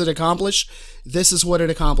saying, what does it accomplish? This is what it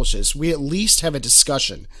accomplishes. We at least have a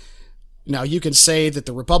discussion. Now, you can say that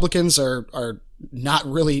the Republicans are not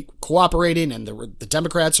really cooperating and the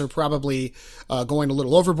Democrats are probably going a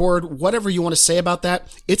little overboard. Whatever you want to say about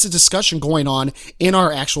that, it's a discussion going on in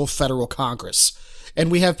our actual federal Congress.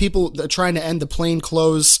 And we have people trying to end the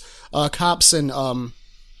plainclothes cops in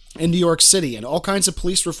New York City and all kinds of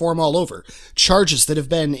police reform all over. Charges that have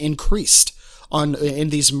been increased in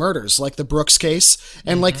these murders, like the Brooks case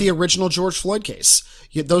and like the original George Floyd case.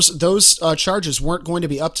 Those charges weren't going to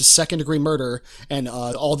be up to second-degree murder and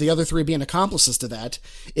all the other three being accomplices to that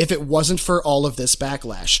if it wasn't for all of this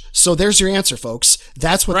backlash. So there's your answer, folks.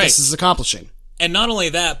 That's what this is accomplishing. And not only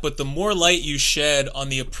that, but the more light you shed on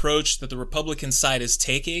the approach that the Republican side is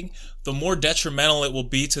taking, the more detrimental it will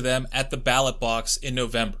be to them at the ballot box in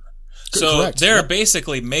November. So Correct. They're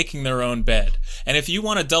basically making their own bed. And if you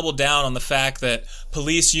want to double down on the fact that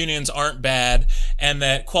police unions aren't bad and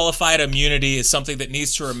that qualified immunity is something that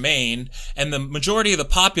needs to remain, and the majority of the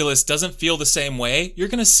populace doesn't feel the same way, you're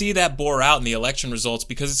going to see that bore out in the election results,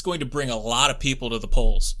 because it's going to bring a lot of people to the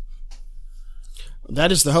polls.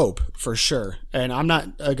 That is the hope, for sure. And I'm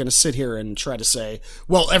not going to sit here and try to say,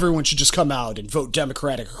 well, everyone should just come out and vote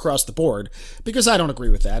Democratic across the board, because I don't agree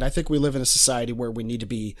with that. I think we live in a society where we need to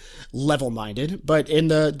be level-minded. But in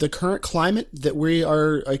the current climate that we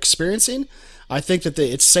are experiencing, I think that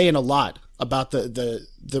it's saying a lot about the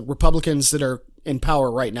Republicans that are in power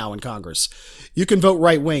right now in Congress. You can vote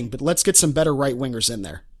right-wing, but let's get some better right-wingers in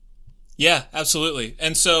there. Yeah, absolutely.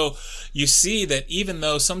 And so you see that even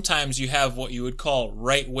though sometimes you have what you would call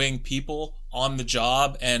right-wing people on the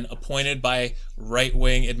job and appointed by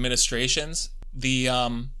right-wing administrations, the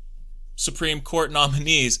Supreme Court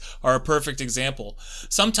nominees are a perfect example.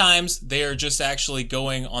 Sometimes they are just actually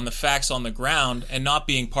going on the facts on the ground and not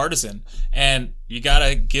being partisan. And you got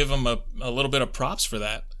to give them a little bit of props for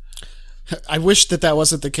that. I wish that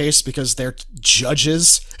wasn't the case, because they're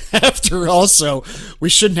judges after all, so we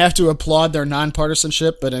shouldn't have to applaud their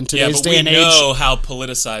nonpartisanship, but in today's day and age... Yeah, but we know how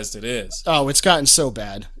politicized it is. Oh, it's gotten so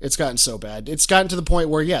bad. It's gotten to the point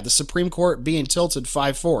where, the Supreme Court being tilted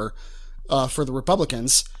 5-4 for the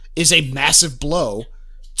Republicans is a massive blow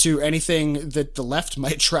to anything that the left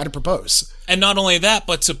might try to propose. And not only that,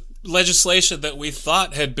 but to legislation that we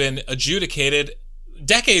thought had been adjudicated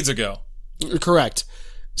decades ago. Correct.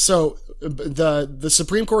 So the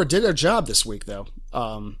Supreme Court did their job this week, though.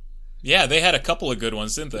 Yeah, they had a couple of good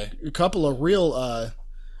ones, didn't they? A couple of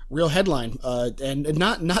real headline, and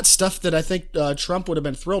not stuff that I think Trump would have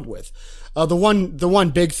been thrilled with. The one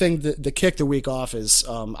big thing that kicked the week off is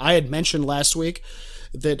I had mentioned last week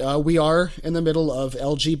that we are in the middle of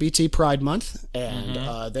LGBT Pride Month,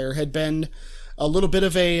 and there had been a little bit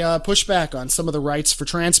of a pushback on some of the rights for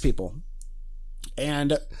trans people,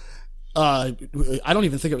 and I don't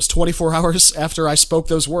even think it was 24 hours after I spoke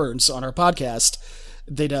those words on our podcast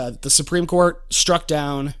that the Supreme Court struck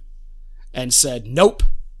down and said, nope,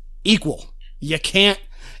 equal. You can't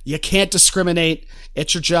discriminate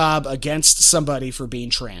at your job against somebody for being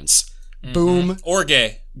trans. Boom. Or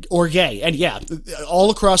gay. And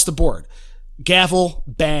all across the board. Gavel,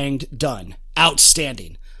 banged, done.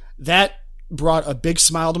 Outstanding. That brought a big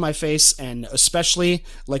smile to my face, and especially,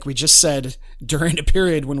 like we just said, during a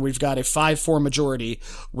period when we've got a 5-4 majority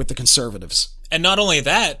with the conservatives. And not only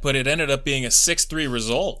that, but it ended up being a 6-3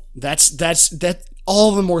 result. That's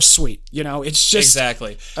all the more sweet, it's just...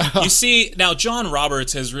 Exactly. You see, now John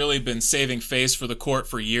Roberts has really been saving face for the court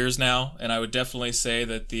for years now, and I would definitely say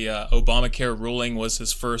that the Obamacare ruling was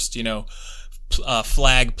his first,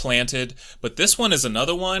 flag planted, but this one is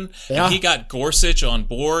another one. Yeah. And he got Gorsuch on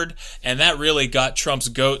board, and that really got Trump's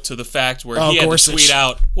goat to the fact where he had Gorsuch. to tweet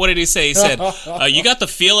out, what did he say? He said, you got the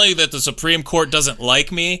feeling that the Supreme Court doesn't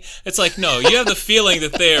like me? It's like, no, you have the feeling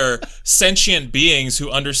that they're sentient beings who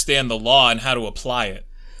understand the law and how to apply it.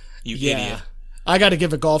 You idiot. I got to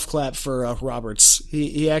give a golf clap for Roberts.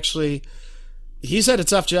 He's had a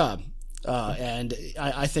tough job, and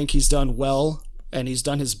I think he's done well, and he's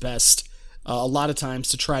done his best a lot of times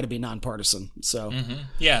to try to be nonpartisan. So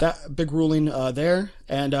that big ruling there.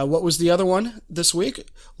 And what was the other one this week? A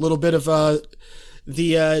little bit of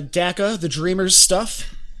the DACA, the Dreamers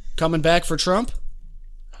stuff, coming back for Trump.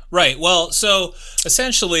 Right. Well, so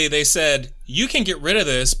essentially they said, you can get rid of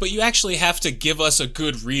this, but you actually have to give us a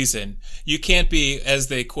good reason. You can't be, as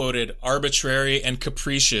they quoted, arbitrary and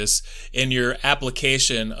capricious in your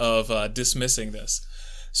application of dismissing this.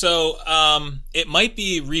 So it might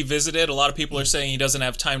be revisited. A lot of people are saying he doesn't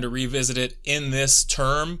have time to revisit it in this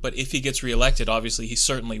term, but if he gets reelected, obviously he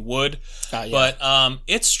certainly would. Yeah. But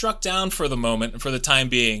it's struck down for the moment and for the time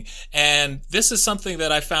being. And this is something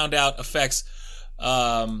that I found out affects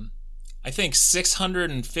I think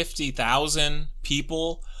 650,000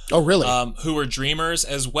 people. Oh, really? Who are Dreamers,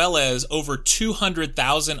 as well as over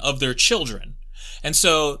 200,000 of their children. And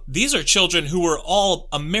so these are children who were all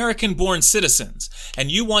American-born citizens,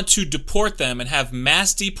 and you want to deport them and have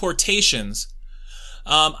mass deportations.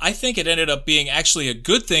 I think it ended up being actually a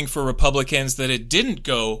good thing for Republicans that it didn't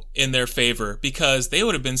go in their favor, because they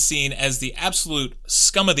would have been seen as the absolute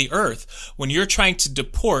scum of the earth when you're trying to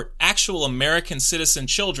deport actual American citizen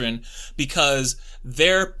children because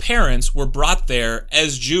their parents were brought there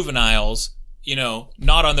as juveniles,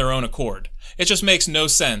 not on their own accord. It just makes no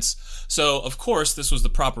sense. So, of course, this was the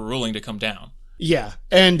proper ruling to come down. Yeah,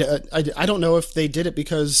 and I don't know if they did it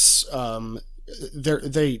because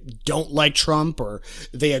they don't like Trump or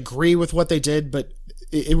they agree with what they did, but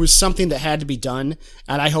it was something that had to be done,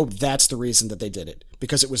 and I hope that's the reason that they did it,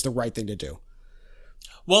 because it was the right thing to do.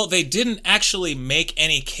 Well, they didn't actually make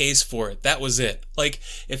any case for it. That was it. Like,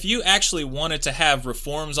 if you actually wanted to have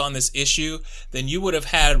reforms on this issue, then you would have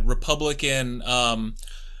had Republican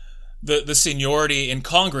the seniority in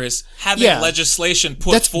Congress having legislation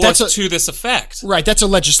put forth to this effect. Right, that's a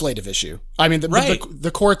legislative issue. I mean,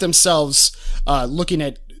 the court themselves, looking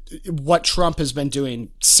at what Trump has been doing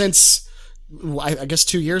since, I guess,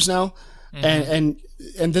 2 years now, and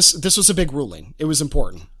this was a big ruling. It was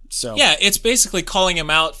important. So yeah, it's basically calling him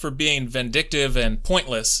out for being vindictive and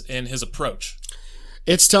pointless in his approach.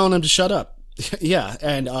 It's telling him to shut up. Yeah,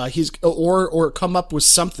 and he's or come up with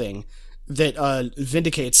something that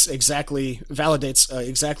validates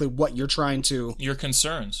exactly what you're trying to... Your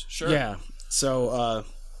concerns, sure. Yeah. So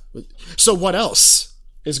what else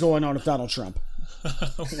is going on with Donald Trump?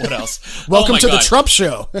 What else? Welcome to the Trump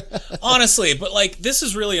Show. Honestly, but this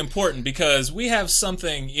is really important because we have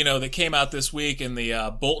something, that came out this week in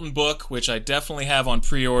the Bolton book, which I definitely have on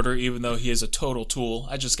pre-order, even though he is a total tool.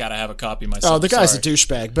 I just got to have a copy myself. Oh, the guy's a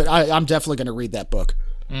douchebag, but I'm definitely going to read that book.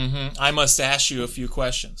 Mm-hmm. I must ask you a few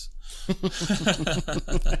questions.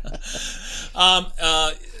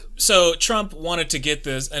 So Trump wanted to get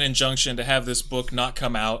an injunction to have this book not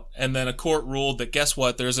come out, and then a court ruled that, guess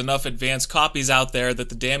what, there's enough advanced copies out there that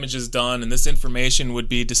the damage is done and this information would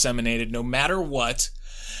be disseminated no matter what,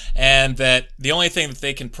 and that the only thing that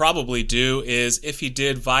they can probably do is, if he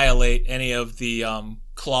did violate any of the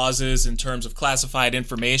clauses in terms of classified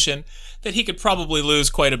information, that he could probably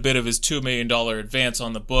lose quite a bit of his $2 million advance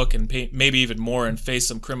on the book and maybe even more and face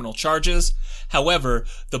some criminal charges. However,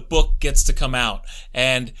 the book gets to come out.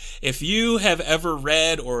 And if you have ever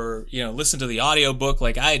read or, listened to the audiobook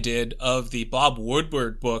like I did of the Bob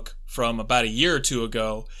Woodward book from about a year or two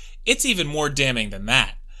ago, it's even more damning than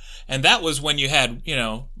that. And that was when you had,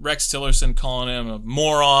 Rex Tillerson calling him a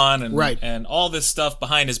moron and all this stuff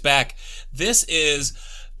behind his back. This is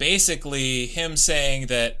basically him saying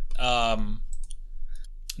that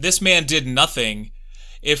this man did nothing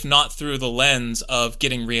if not through the lens of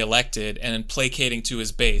getting reelected and placating to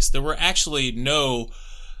his base. There were actually no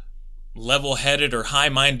level-headed or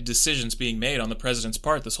high-minded decisions being made on the president's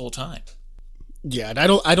part this whole time. Yeah, and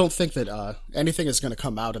I don't think that anything is going to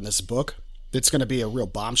come out in this book that's going to be a real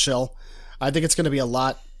bombshell. I think it's going to be a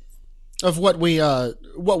lot of what we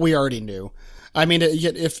already knew. I mean,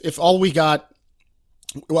 if all we got...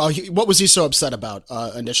 Well, what was he so upset about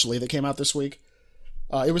initially that came out this week?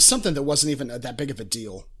 It was something that wasn't even that big of a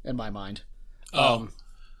deal in my mind.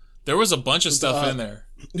 There was a bunch of stuff in there.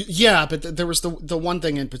 Yeah, but there was the one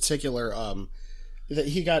thing in particular that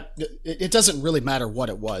he got. It doesn't really matter what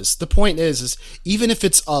it was. The point is even if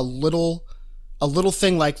it's a little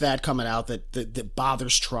thing like that coming out that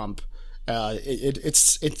bothers Trump.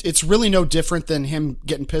 It's really no different than him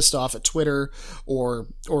getting pissed off at Twitter or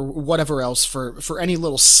whatever else for any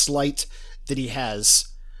little slight that he has.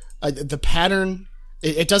 The pattern,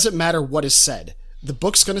 it doesn't matter what is said. The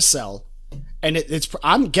book's going to sell, and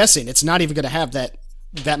I'm guessing it's not even going to have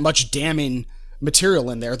that much damning material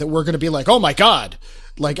in there that we're going to be like, oh my God,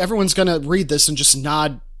 like everyone's going to read this and just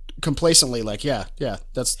nod complacently like yeah,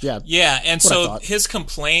 and so his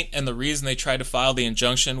complaint and the reason they tried to file the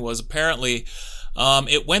injunction was apparently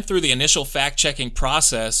It went through the initial fact-checking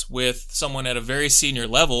process with someone at a very senior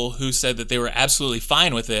level who said that they were absolutely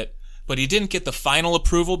fine with it, but he didn't get the final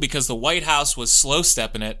approval because the White House was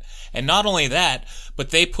slow-stepping it. And not only that, but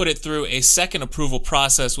they put it through a second approval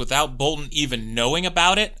process without Bolton even knowing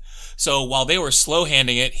about it. So while they were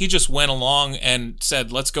slow-handing it, he just went along and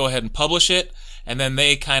said, let's go ahead and publish it. And then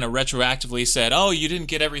they kind of retroactively said, oh, you didn't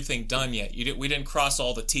get everything done yet. We didn't cross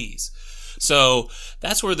all the T's. So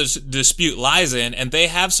that's where the dispute lies in, and they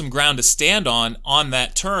have some ground to stand on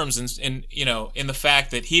that terms, and in the fact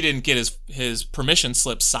that he didn't get his permission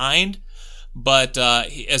slip signed, but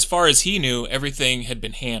as far as he knew, everything had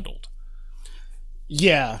been handled.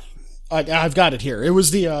 Yeah, I've got it here. It was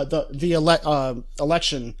the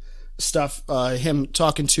election stuff. Him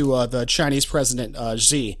talking to the Chinese president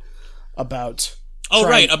Xi about. Oh,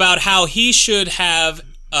 right, about how he should have.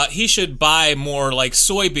 He should buy more like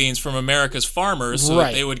soybeans from America's farmers so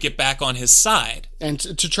that they would get back on his side. And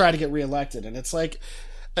to try to get reelected. And it's like,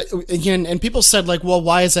 again, and people said like, well,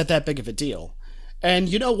 why is that big of a deal? And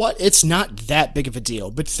you know what? It's not that big of a deal.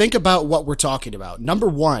 But think about what we're talking about. Number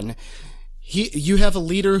one, you have a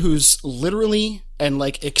leader who's literally and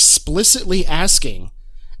like explicitly asking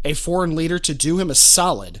a foreign leader to do him a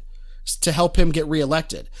solid to help him get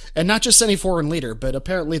reelected. And not just any foreign leader, but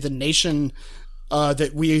apparently the nation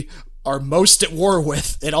that we are most at war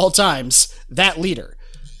with at all times, that leader.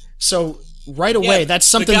 So right away, that's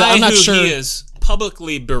something that I'm not sure. He is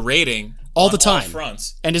publicly berating all the time, all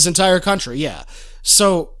fronts. And his entire country. Yeah.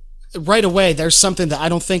 So right away, there's something that I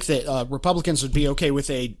don't think that Republicans would be okay with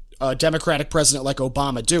a Democratic president like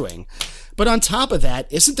Obama doing. But on top of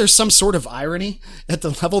that, isn't there some sort of irony at the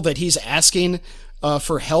level that he's asking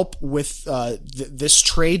for help with this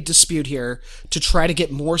trade dispute here to try to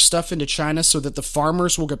get more stuff into China so that the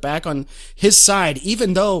farmers will get back on his side,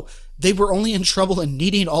 even though they were only in trouble and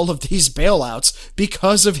needing all of these bailouts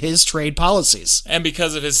because of his trade policies. And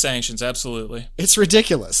because of his sanctions, absolutely. It's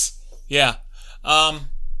ridiculous. Yeah. The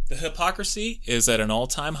hypocrisy is at an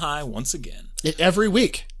all-time high once again. Every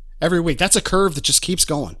week. That's a curve that just keeps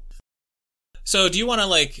going. So do you want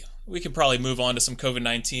to we can probably move on to some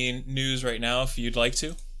COVID-19 news right now if you'd like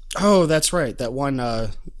to. Oh, that's right. That one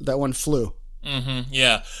flu. Mm-hmm.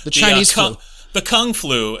 Yeah. The Chinese flu. The Kung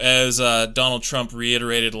flu, as Donald Trump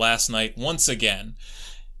reiterated last night once again.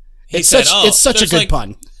 It's such a good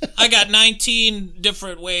pun. I got 19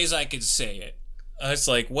 different ways I could say it. It's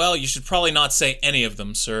like, well, you should probably not say any of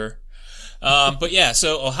them, sir. But yeah,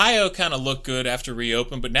 so Ohio kind of looked good after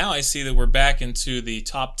reopen, but now I see that we're back into the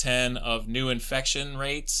top 10 of new infection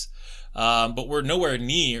rates. But we're nowhere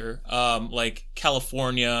near like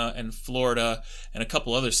California and Florida and a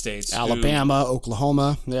couple other states. Alabama,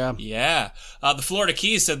 Oklahoma, yeah. Yeah. The Florida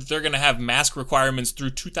Keys said that they're going to have mask requirements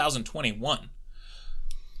through 2021.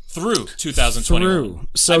 Through 2021.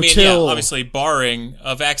 So obviously barring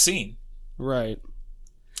a vaccine. Right.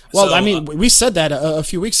 Well, we said that a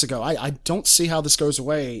few weeks ago. I don't see how this goes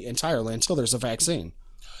away entirely until there's a vaccine.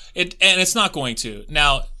 And it's not going to.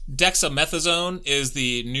 Now, dexamethasone is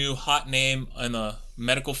the new hot name in the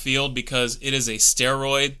medical field because it is a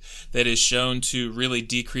steroid that is shown to really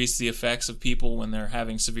decrease the effects of people when they're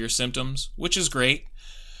having severe symptoms, which is great.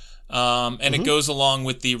 And it goes along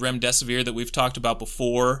with the remdesivir that we've talked about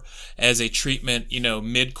before as a treatment,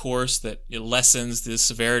 mid-course that it lessens the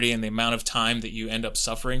severity and the amount of time that you end up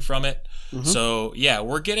suffering from it. Mm-hmm. So, yeah,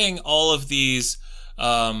 we're getting all of these,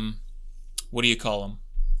 what do you call them?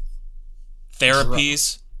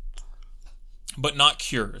 Therapies, but not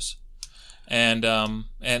cures. And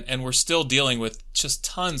we're still dealing with just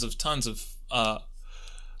tons of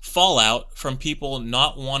fallout from people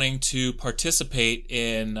not wanting to participate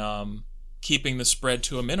in keeping the spread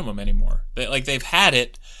to a minimum anymore. They've had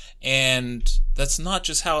it, and that's not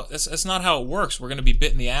how it works. We're going to be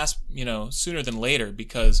bit in the ass, sooner than later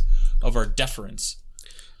because of our deference.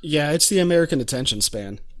 Yeah, it's the American attention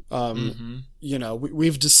span.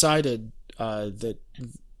 We've decided that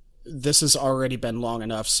this has already been long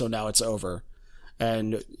enough, so now it's over.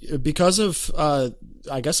 And because of,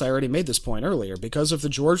 I guess I already made this point earlier, because of the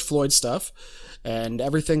George Floyd stuff and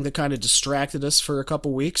everything that kind of distracted us for a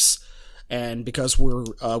couple weeks, and because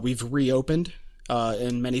we've reopened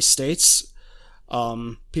in many states,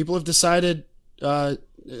 people have decided,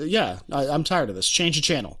 I'm tired of this. Change the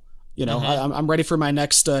channel. I'm ready for my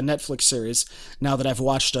next Netflix series now that I've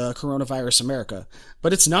watched Coronavirus America.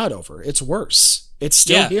 But it's not over. It's worse. It's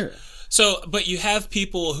still here. So, but you have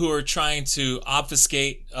people who are trying to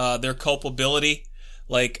obfuscate their culpability.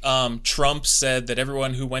 Like Trump said that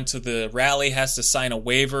everyone who went to the rally has to sign a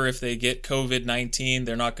waiver if they get COVID-19.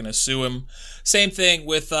 They're not going to sue him. Same thing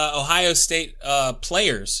with Ohio State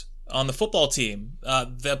players on the football team,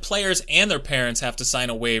 the players and their parents have to sign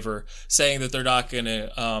a waiver saying that they're not going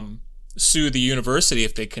to sue the university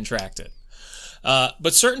if they contract it.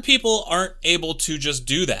 But certain people aren't able to just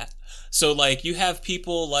do that. So, like, you have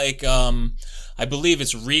people like, I believe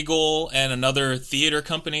it's Regal and another theater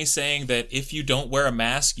company saying that if you don't wear a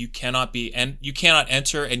mask, you cannot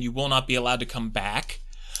enter and you will not be allowed to come back.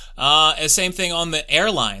 And same thing on the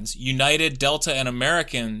airlines. United, Delta, and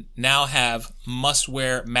American now have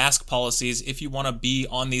must-wear mask policies if you want to be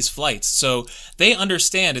on these flights. So they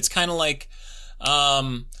understand. It's kind of like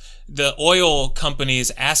the oil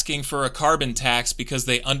companies asking for a carbon tax because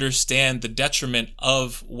they understand the detriment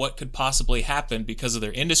of what could possibly happen because of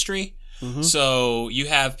their industry. Mm-hmm. So you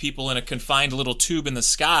have people in a confined little tube in the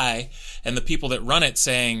sky, and the people that run it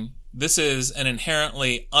saying, this is an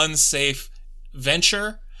inherently unsafe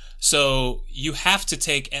venture. So you have to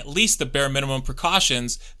take at least the bare minimum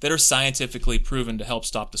precautions that are scientifically proven to help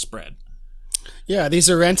stop the spread. Yeah,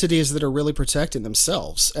 these are entities that are really protecting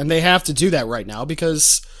themselves, and they have to do that right now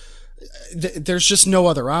because there's just no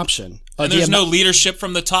other option. And there's no leadership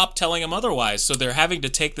from the top telling them otherwise, so they're having to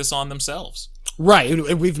take this on themselves. Right,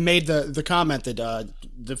 and we've made the comment that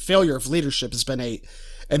the failure of leadership has been a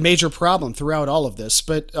major problem throughout all of this,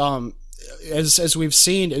 but as we've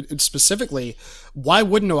seen specifically, why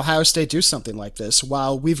wouldn't Ohio State do something like this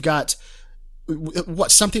while we've got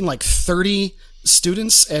something like 30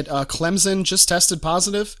 students at Clemson just tested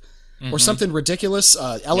positive or something ridiculous?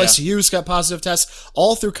 LSU's got positive tests.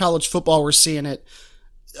 All through college football we're seeing it.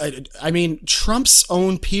 I mean, Trump's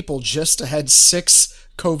own people just had 6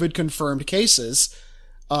 COVID confirmed cases.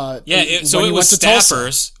 So it was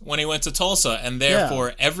staffers when he went to Tulsa, and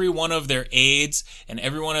therefore every one of their aides and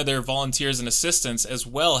every one of their volunteers and assistants as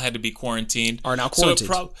well had to be quarantined. Are now quarantined.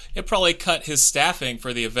 So it probably cut his staffing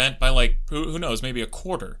for the event by like who knows, maybe a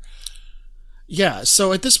quarter. Yeah.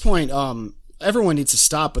 So at this point, everyone needs to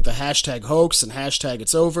stop with the hashtag hoax and hashtag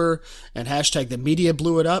it's over and hashtag the media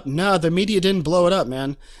blew it up. No, the media didn't blow it up,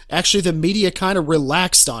 man. Actually, the media kind of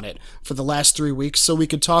relaxed on it for the last 3 weeks so we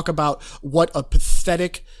could talk about what a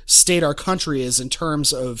pathetic state our country is in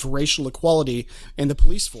terms of racial equality in the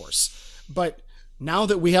police force. But now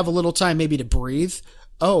that we have a little time maybe to breathe,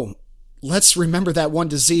 let's remember that one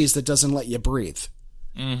disease that doesn't let you breathe.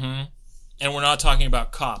 Mm-hmm. And we're not talking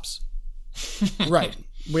about cops. Right.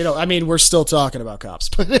 We're still talking about cops,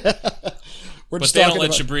 but they don't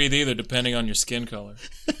let you breathe either, depending on your skin color.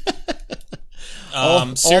 All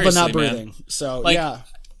but not breathing.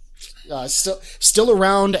 Man. So still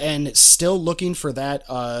around and still looking for that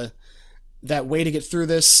way to get through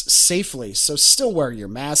this safely. So still wear your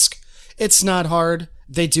mask. It's not hard.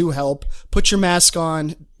 They do help. Put your mask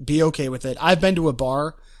on. Be okay with it. I've been to a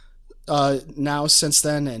bar now since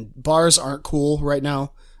then, and bars aren't cool right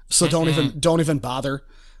now. So don't even bother.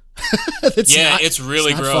 It's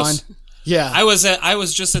really gross. Fun. Yeah, I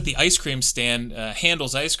was just at the ice cream stand,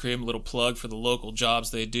 Handel's Ice Cream, little plug for the local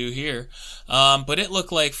jobs they do here. But it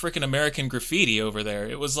looked like frickin' American Graffiti over there.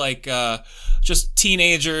 It was like just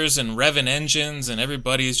teenagers and revving engines, and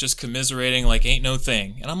everybody's just commiserating like ain't no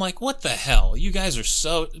thing. And I'm like, what the hell? You guys are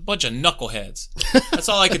a bunch of knuckleheads. That's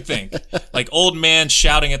all I could think. Like old man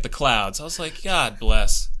shouting at the clouds. I was like, God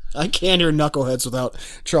bless. I can't hear knuckleheads without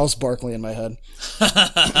Charles Barkley in my head.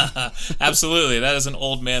 Absolutely. That is an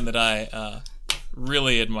old man that I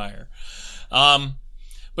really admire.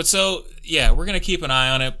 But so, yeah, we're going to keep an eye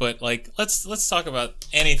on it, but like let's talk about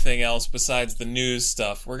anything else besides the news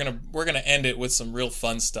stuff. We're going to end it with some real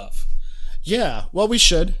fun stuff. Yeah, well, we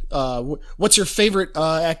should. What's your favorite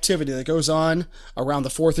activity that goes on around the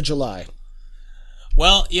 4th of July?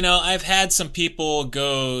 Well, I've had some people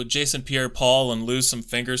go Jason Pierre-Paul and lose some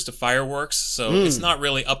fingers to fireworks, so it's not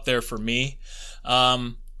really up there for me.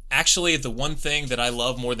 Actually, the one thing that I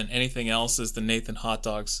love more than anything else is the Nathan hot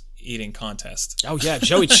dogs eating contest. Oh, yeah,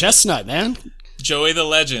 Joey Chestnut, man. Joey the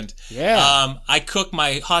legend. Yeah. I cook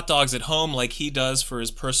my hot dogs at home like he does for his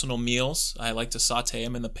personal meals. I like to saute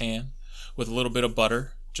them in the pan with a little bit of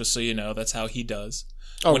butter, just so you know, that's how he does.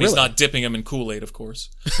 Oh, when really? He's not dipping them in Kool-Aid, of course.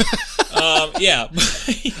 Yeah.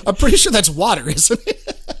 I'm pretty sure that's water, isn't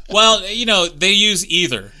it? Well, they use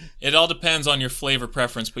either. It all depends on your flavor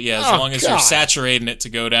preference, but yeah, as long as you're saturating it to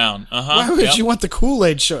go down. Why would you want the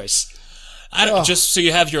Kool-Aid choice? Just so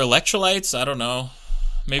you have your electrolytes? I don't know.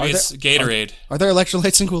 Maybe it's Gatorade. Are there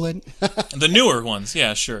electrolytes in Kool-Aid? The newer ones,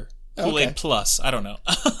 yeah, sure. Kool-Aid Plus, I don't know.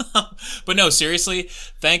 But no, seriously,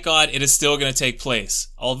 thank God it is still going to take place.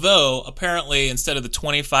 Although, apparently, instead of the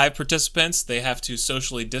 25 participants, they have to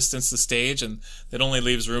socially distance the stage, and that only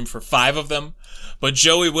leaves room for 5 of them. But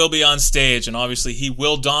Joey will be on stage, and obviously he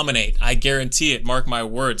will dominate. I guarantee it. Mark my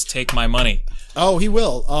words. Take my money. Oh, he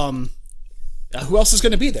will. Who else is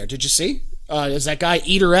going to be there? Did you see? Is that guy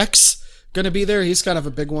Eater X going to be there? He's kind of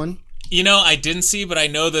a big one. You know, I didn't see, but I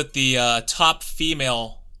know that the top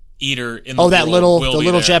female eater in the that world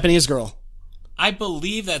little Japanese girl. I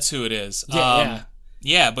believe that's who it is. Yeah.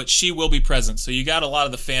 Yeah, but she will be present. So you got a lot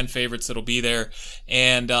of the fan favorites that'll be there.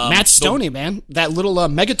 And Matt Stoney, man. That little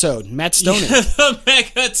Megatoad, Matt Stoney. The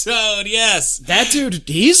Megatoad, yes. That dude,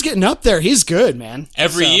 he's getting up there. He's good, man.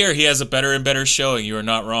 Every year he has a better and better showing. You are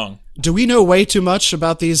not wrong. Do we know way too much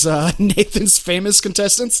about these Nathan's Famous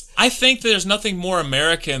contestants? I think there's nothing more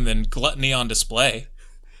American than gluttony on display.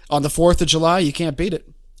 On the 4th of July, you can't beat it.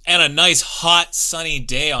 And a nice, hot, sunny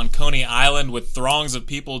day on Coney Island with throngs of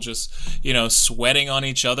people just, sweating on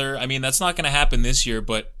each other. I mean, that's not going to happen this year,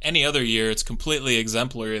 but any other year, it's completely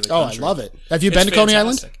exemplary of the country. I love it. Have you been to Coney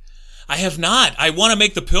Island? I have not. I want to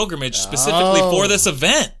make the pilgrimage specifically for this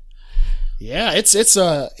event. Yeah, it's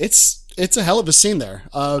a hell of a scene there.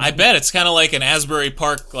 I bet it's kind of like an Asbury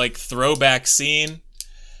Park throwback scene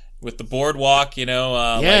with the boardwalk,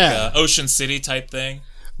 like Ocean City type thing.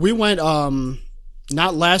 We went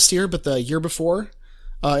not last year, but the year before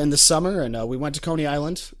in the summer, and we went to Coney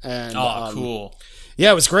Island. And cool.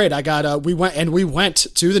 Yeah, it was great. We went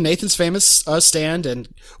to the Nathan's Famous stand and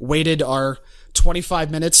waited our 25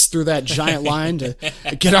 minutes through that giant line to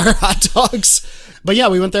get our hot dogs. But yeah,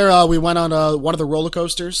 we went there. We went on one of the roller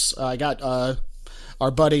coasters. I got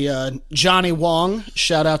our buddy Johnny Wong,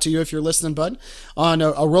 shout out to you if you're listening, bud, on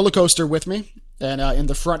a roller coaster with me, and in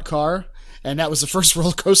the front car. And that was the first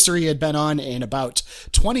roller coaster he had been on in about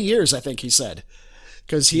 20 years, I think he said.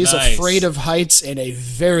 Because he is afraid of heights in a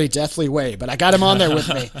very deathly way. But I got him on there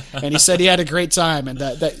with me, and he said he had a great time. And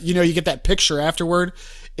that you get that picture afterward.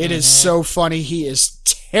 It is so funny. He is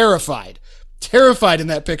terrified in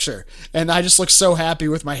that picture. And I just look so happy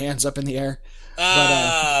with my hands up in the air.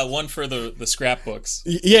 One for the scrapbooks.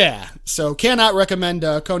 Yeah. So cannot recommend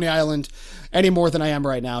Coney Island any more than I am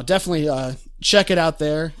right now. Definitely check it out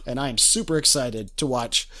there, and I am super excited to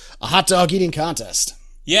watch a hot dog eating contest.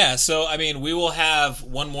 Yeah, so, I mean, we will have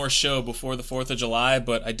one more show before the 4th of July,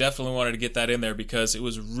 but I definitely wanted to get that in there because it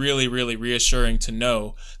was really, really reassuring to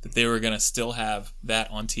know that they were going to still have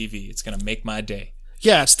that on TV. It's going to make my day.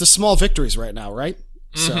 Yeah, it's the small victories right now, right?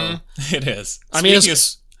 Mm-hmm. So it is. I mean,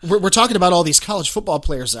 we're talking about all these college football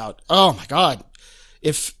players out. Oh, my God.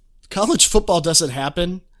 If college football doesn't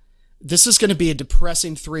happen, this is going to be a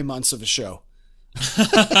depressing 3 months of a show.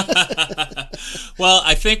 Well,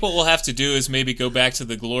 I think what we'll have to do is maybe go back to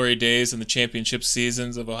the glory days and the championship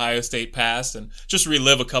seasons of Ohio State past and just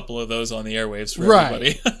relive a couple of those on the airwaves for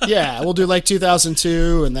everybody. Yeah, we'll do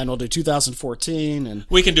 2002 and then we'll do 2014 and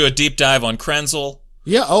we can do a deep dive on Krenzel.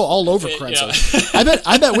 Yeah, all over Krenzel. Yeah.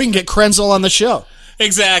 I bet we can get Krenzel on the show.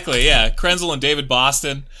 Exactly, yeah. Krenzel and David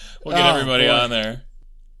Boston. We'll get everybody on there.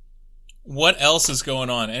 What else is going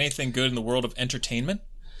on? Anything good in the world of entertainment?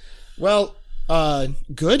 Well,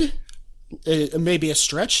 good. It may be a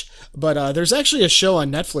stretch, but there's actually a show on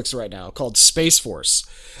Netflix right now called Space Force,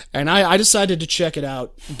 and I decided to check it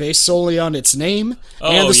out based solely on its name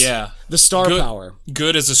and the star power.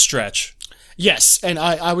 Good as a stretch. Yes, and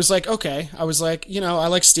I was like, okay. I was like, I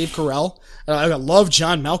like Steve Carell. I love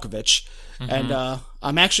John Malkovich, and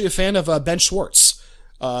I'm actually a fan of Ben Schwartz,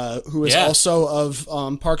 who is also of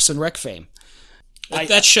Parks and Rec fame.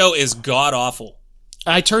 That show is god-awful.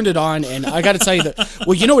 I turned it on, and I got to tell you that,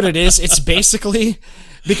 well, you know what it is? It's basically,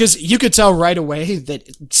 because you could tell right away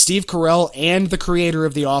that Steve Carell and the creator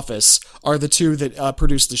of The Office are the two that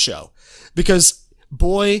produced the show. Because,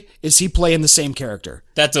 boy, is he playing the same character.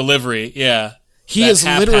 That delivery, yeah. He is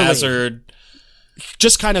literally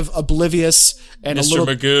just kind of oblivious and Mr.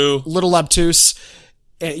 Magoo. Little obtuse.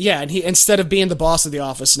 Yeah, and he, instead of being the boss of The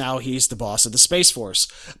Office, now he's the boss of the Space Force.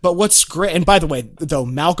 But what's great, and by the way, though,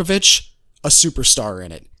 Malkovich, a superstar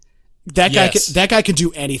in it. That guy can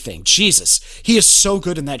do anything. Jesus. He is so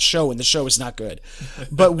good in that show, and the show is not good.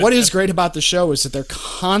 But what is great about the show is that they're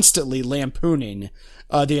constantly lampooning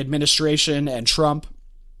the administration and Trump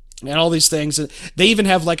and all these things. They even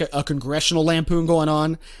have like a congressional lampoon going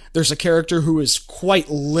on. There's a character who is quite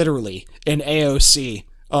literally an AOC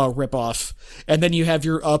ripoff, and then you have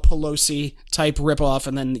your Pelosi type ripoff,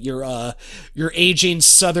 and then your aging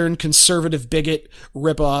Southern conservative bigot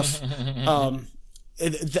ripoff.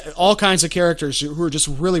 All kinds of characters who are just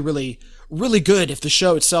really, really, really good if the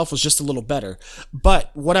show itself was just a little better.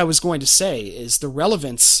 But what I was going to say is the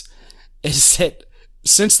relevance is that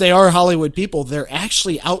since they are Hollywood people, they're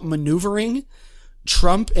actually outmaneuvering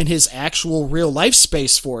Trump and his actual real life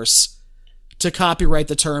Space Force to copyright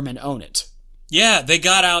the term and own it. Yeah, they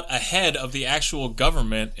got out ahead of the actual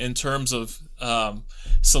government in terms of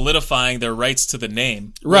solidifying their rights to the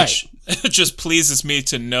name, Right. which just pleases me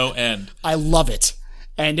to no end. I love it.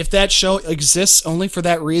 And if that show exists only for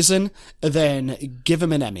that reason, then give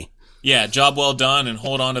him an Emmy. Yeah, job well done, and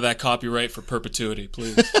hold on to that copyright for perpetuity,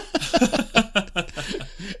 please.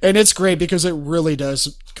 And it's great because it really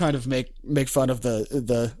does kind of make fun of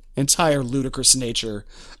the entire ludicrous nature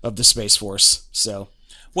of the Space Force. So,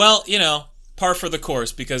 well, par for the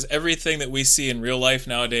course, because everything that we see in real life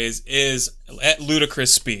nowadays is at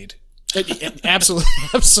ludicrous speed.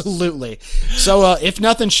 Absolutely. So, if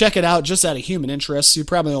nothing, check it out just out of human interest. You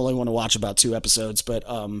probably only want to watch about 2 episodes, but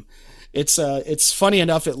it's funny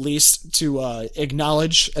enough at least to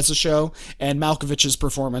acknowledge as a show, and Malkovich's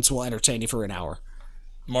performance will entertain you for an hour.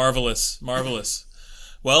 Marvelous.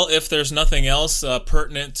 Well, if there's nothing else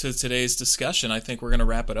pertinent to today's discussion, I think we're going to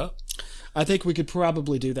wrap it up. I think we could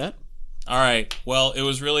probably do that. All right. Well, it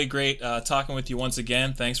was really great talking with you once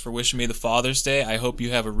again. Thanks for wishing me the Father's Day. I hope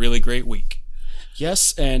you have a really great week.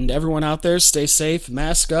 Yes, and everyone out there, stay safe,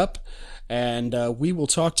 mask up, and we will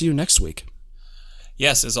talk to you next week.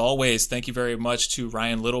 Yes, as always, thank you very much to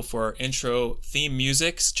Ryan Little for our intro theme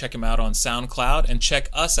music. Check him out on SoundCloud, and check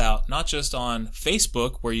us out, not just on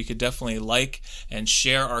Facebook, where you could definitely like and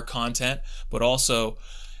share our content, but also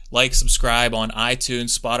like, subscribe on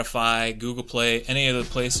iTunes, Spotify, Google Play, any of the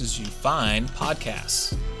places you find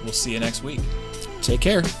podcasts. We'll see you next week. Take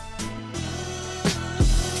care.